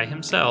History Guy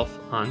himself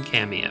on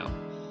Cameo.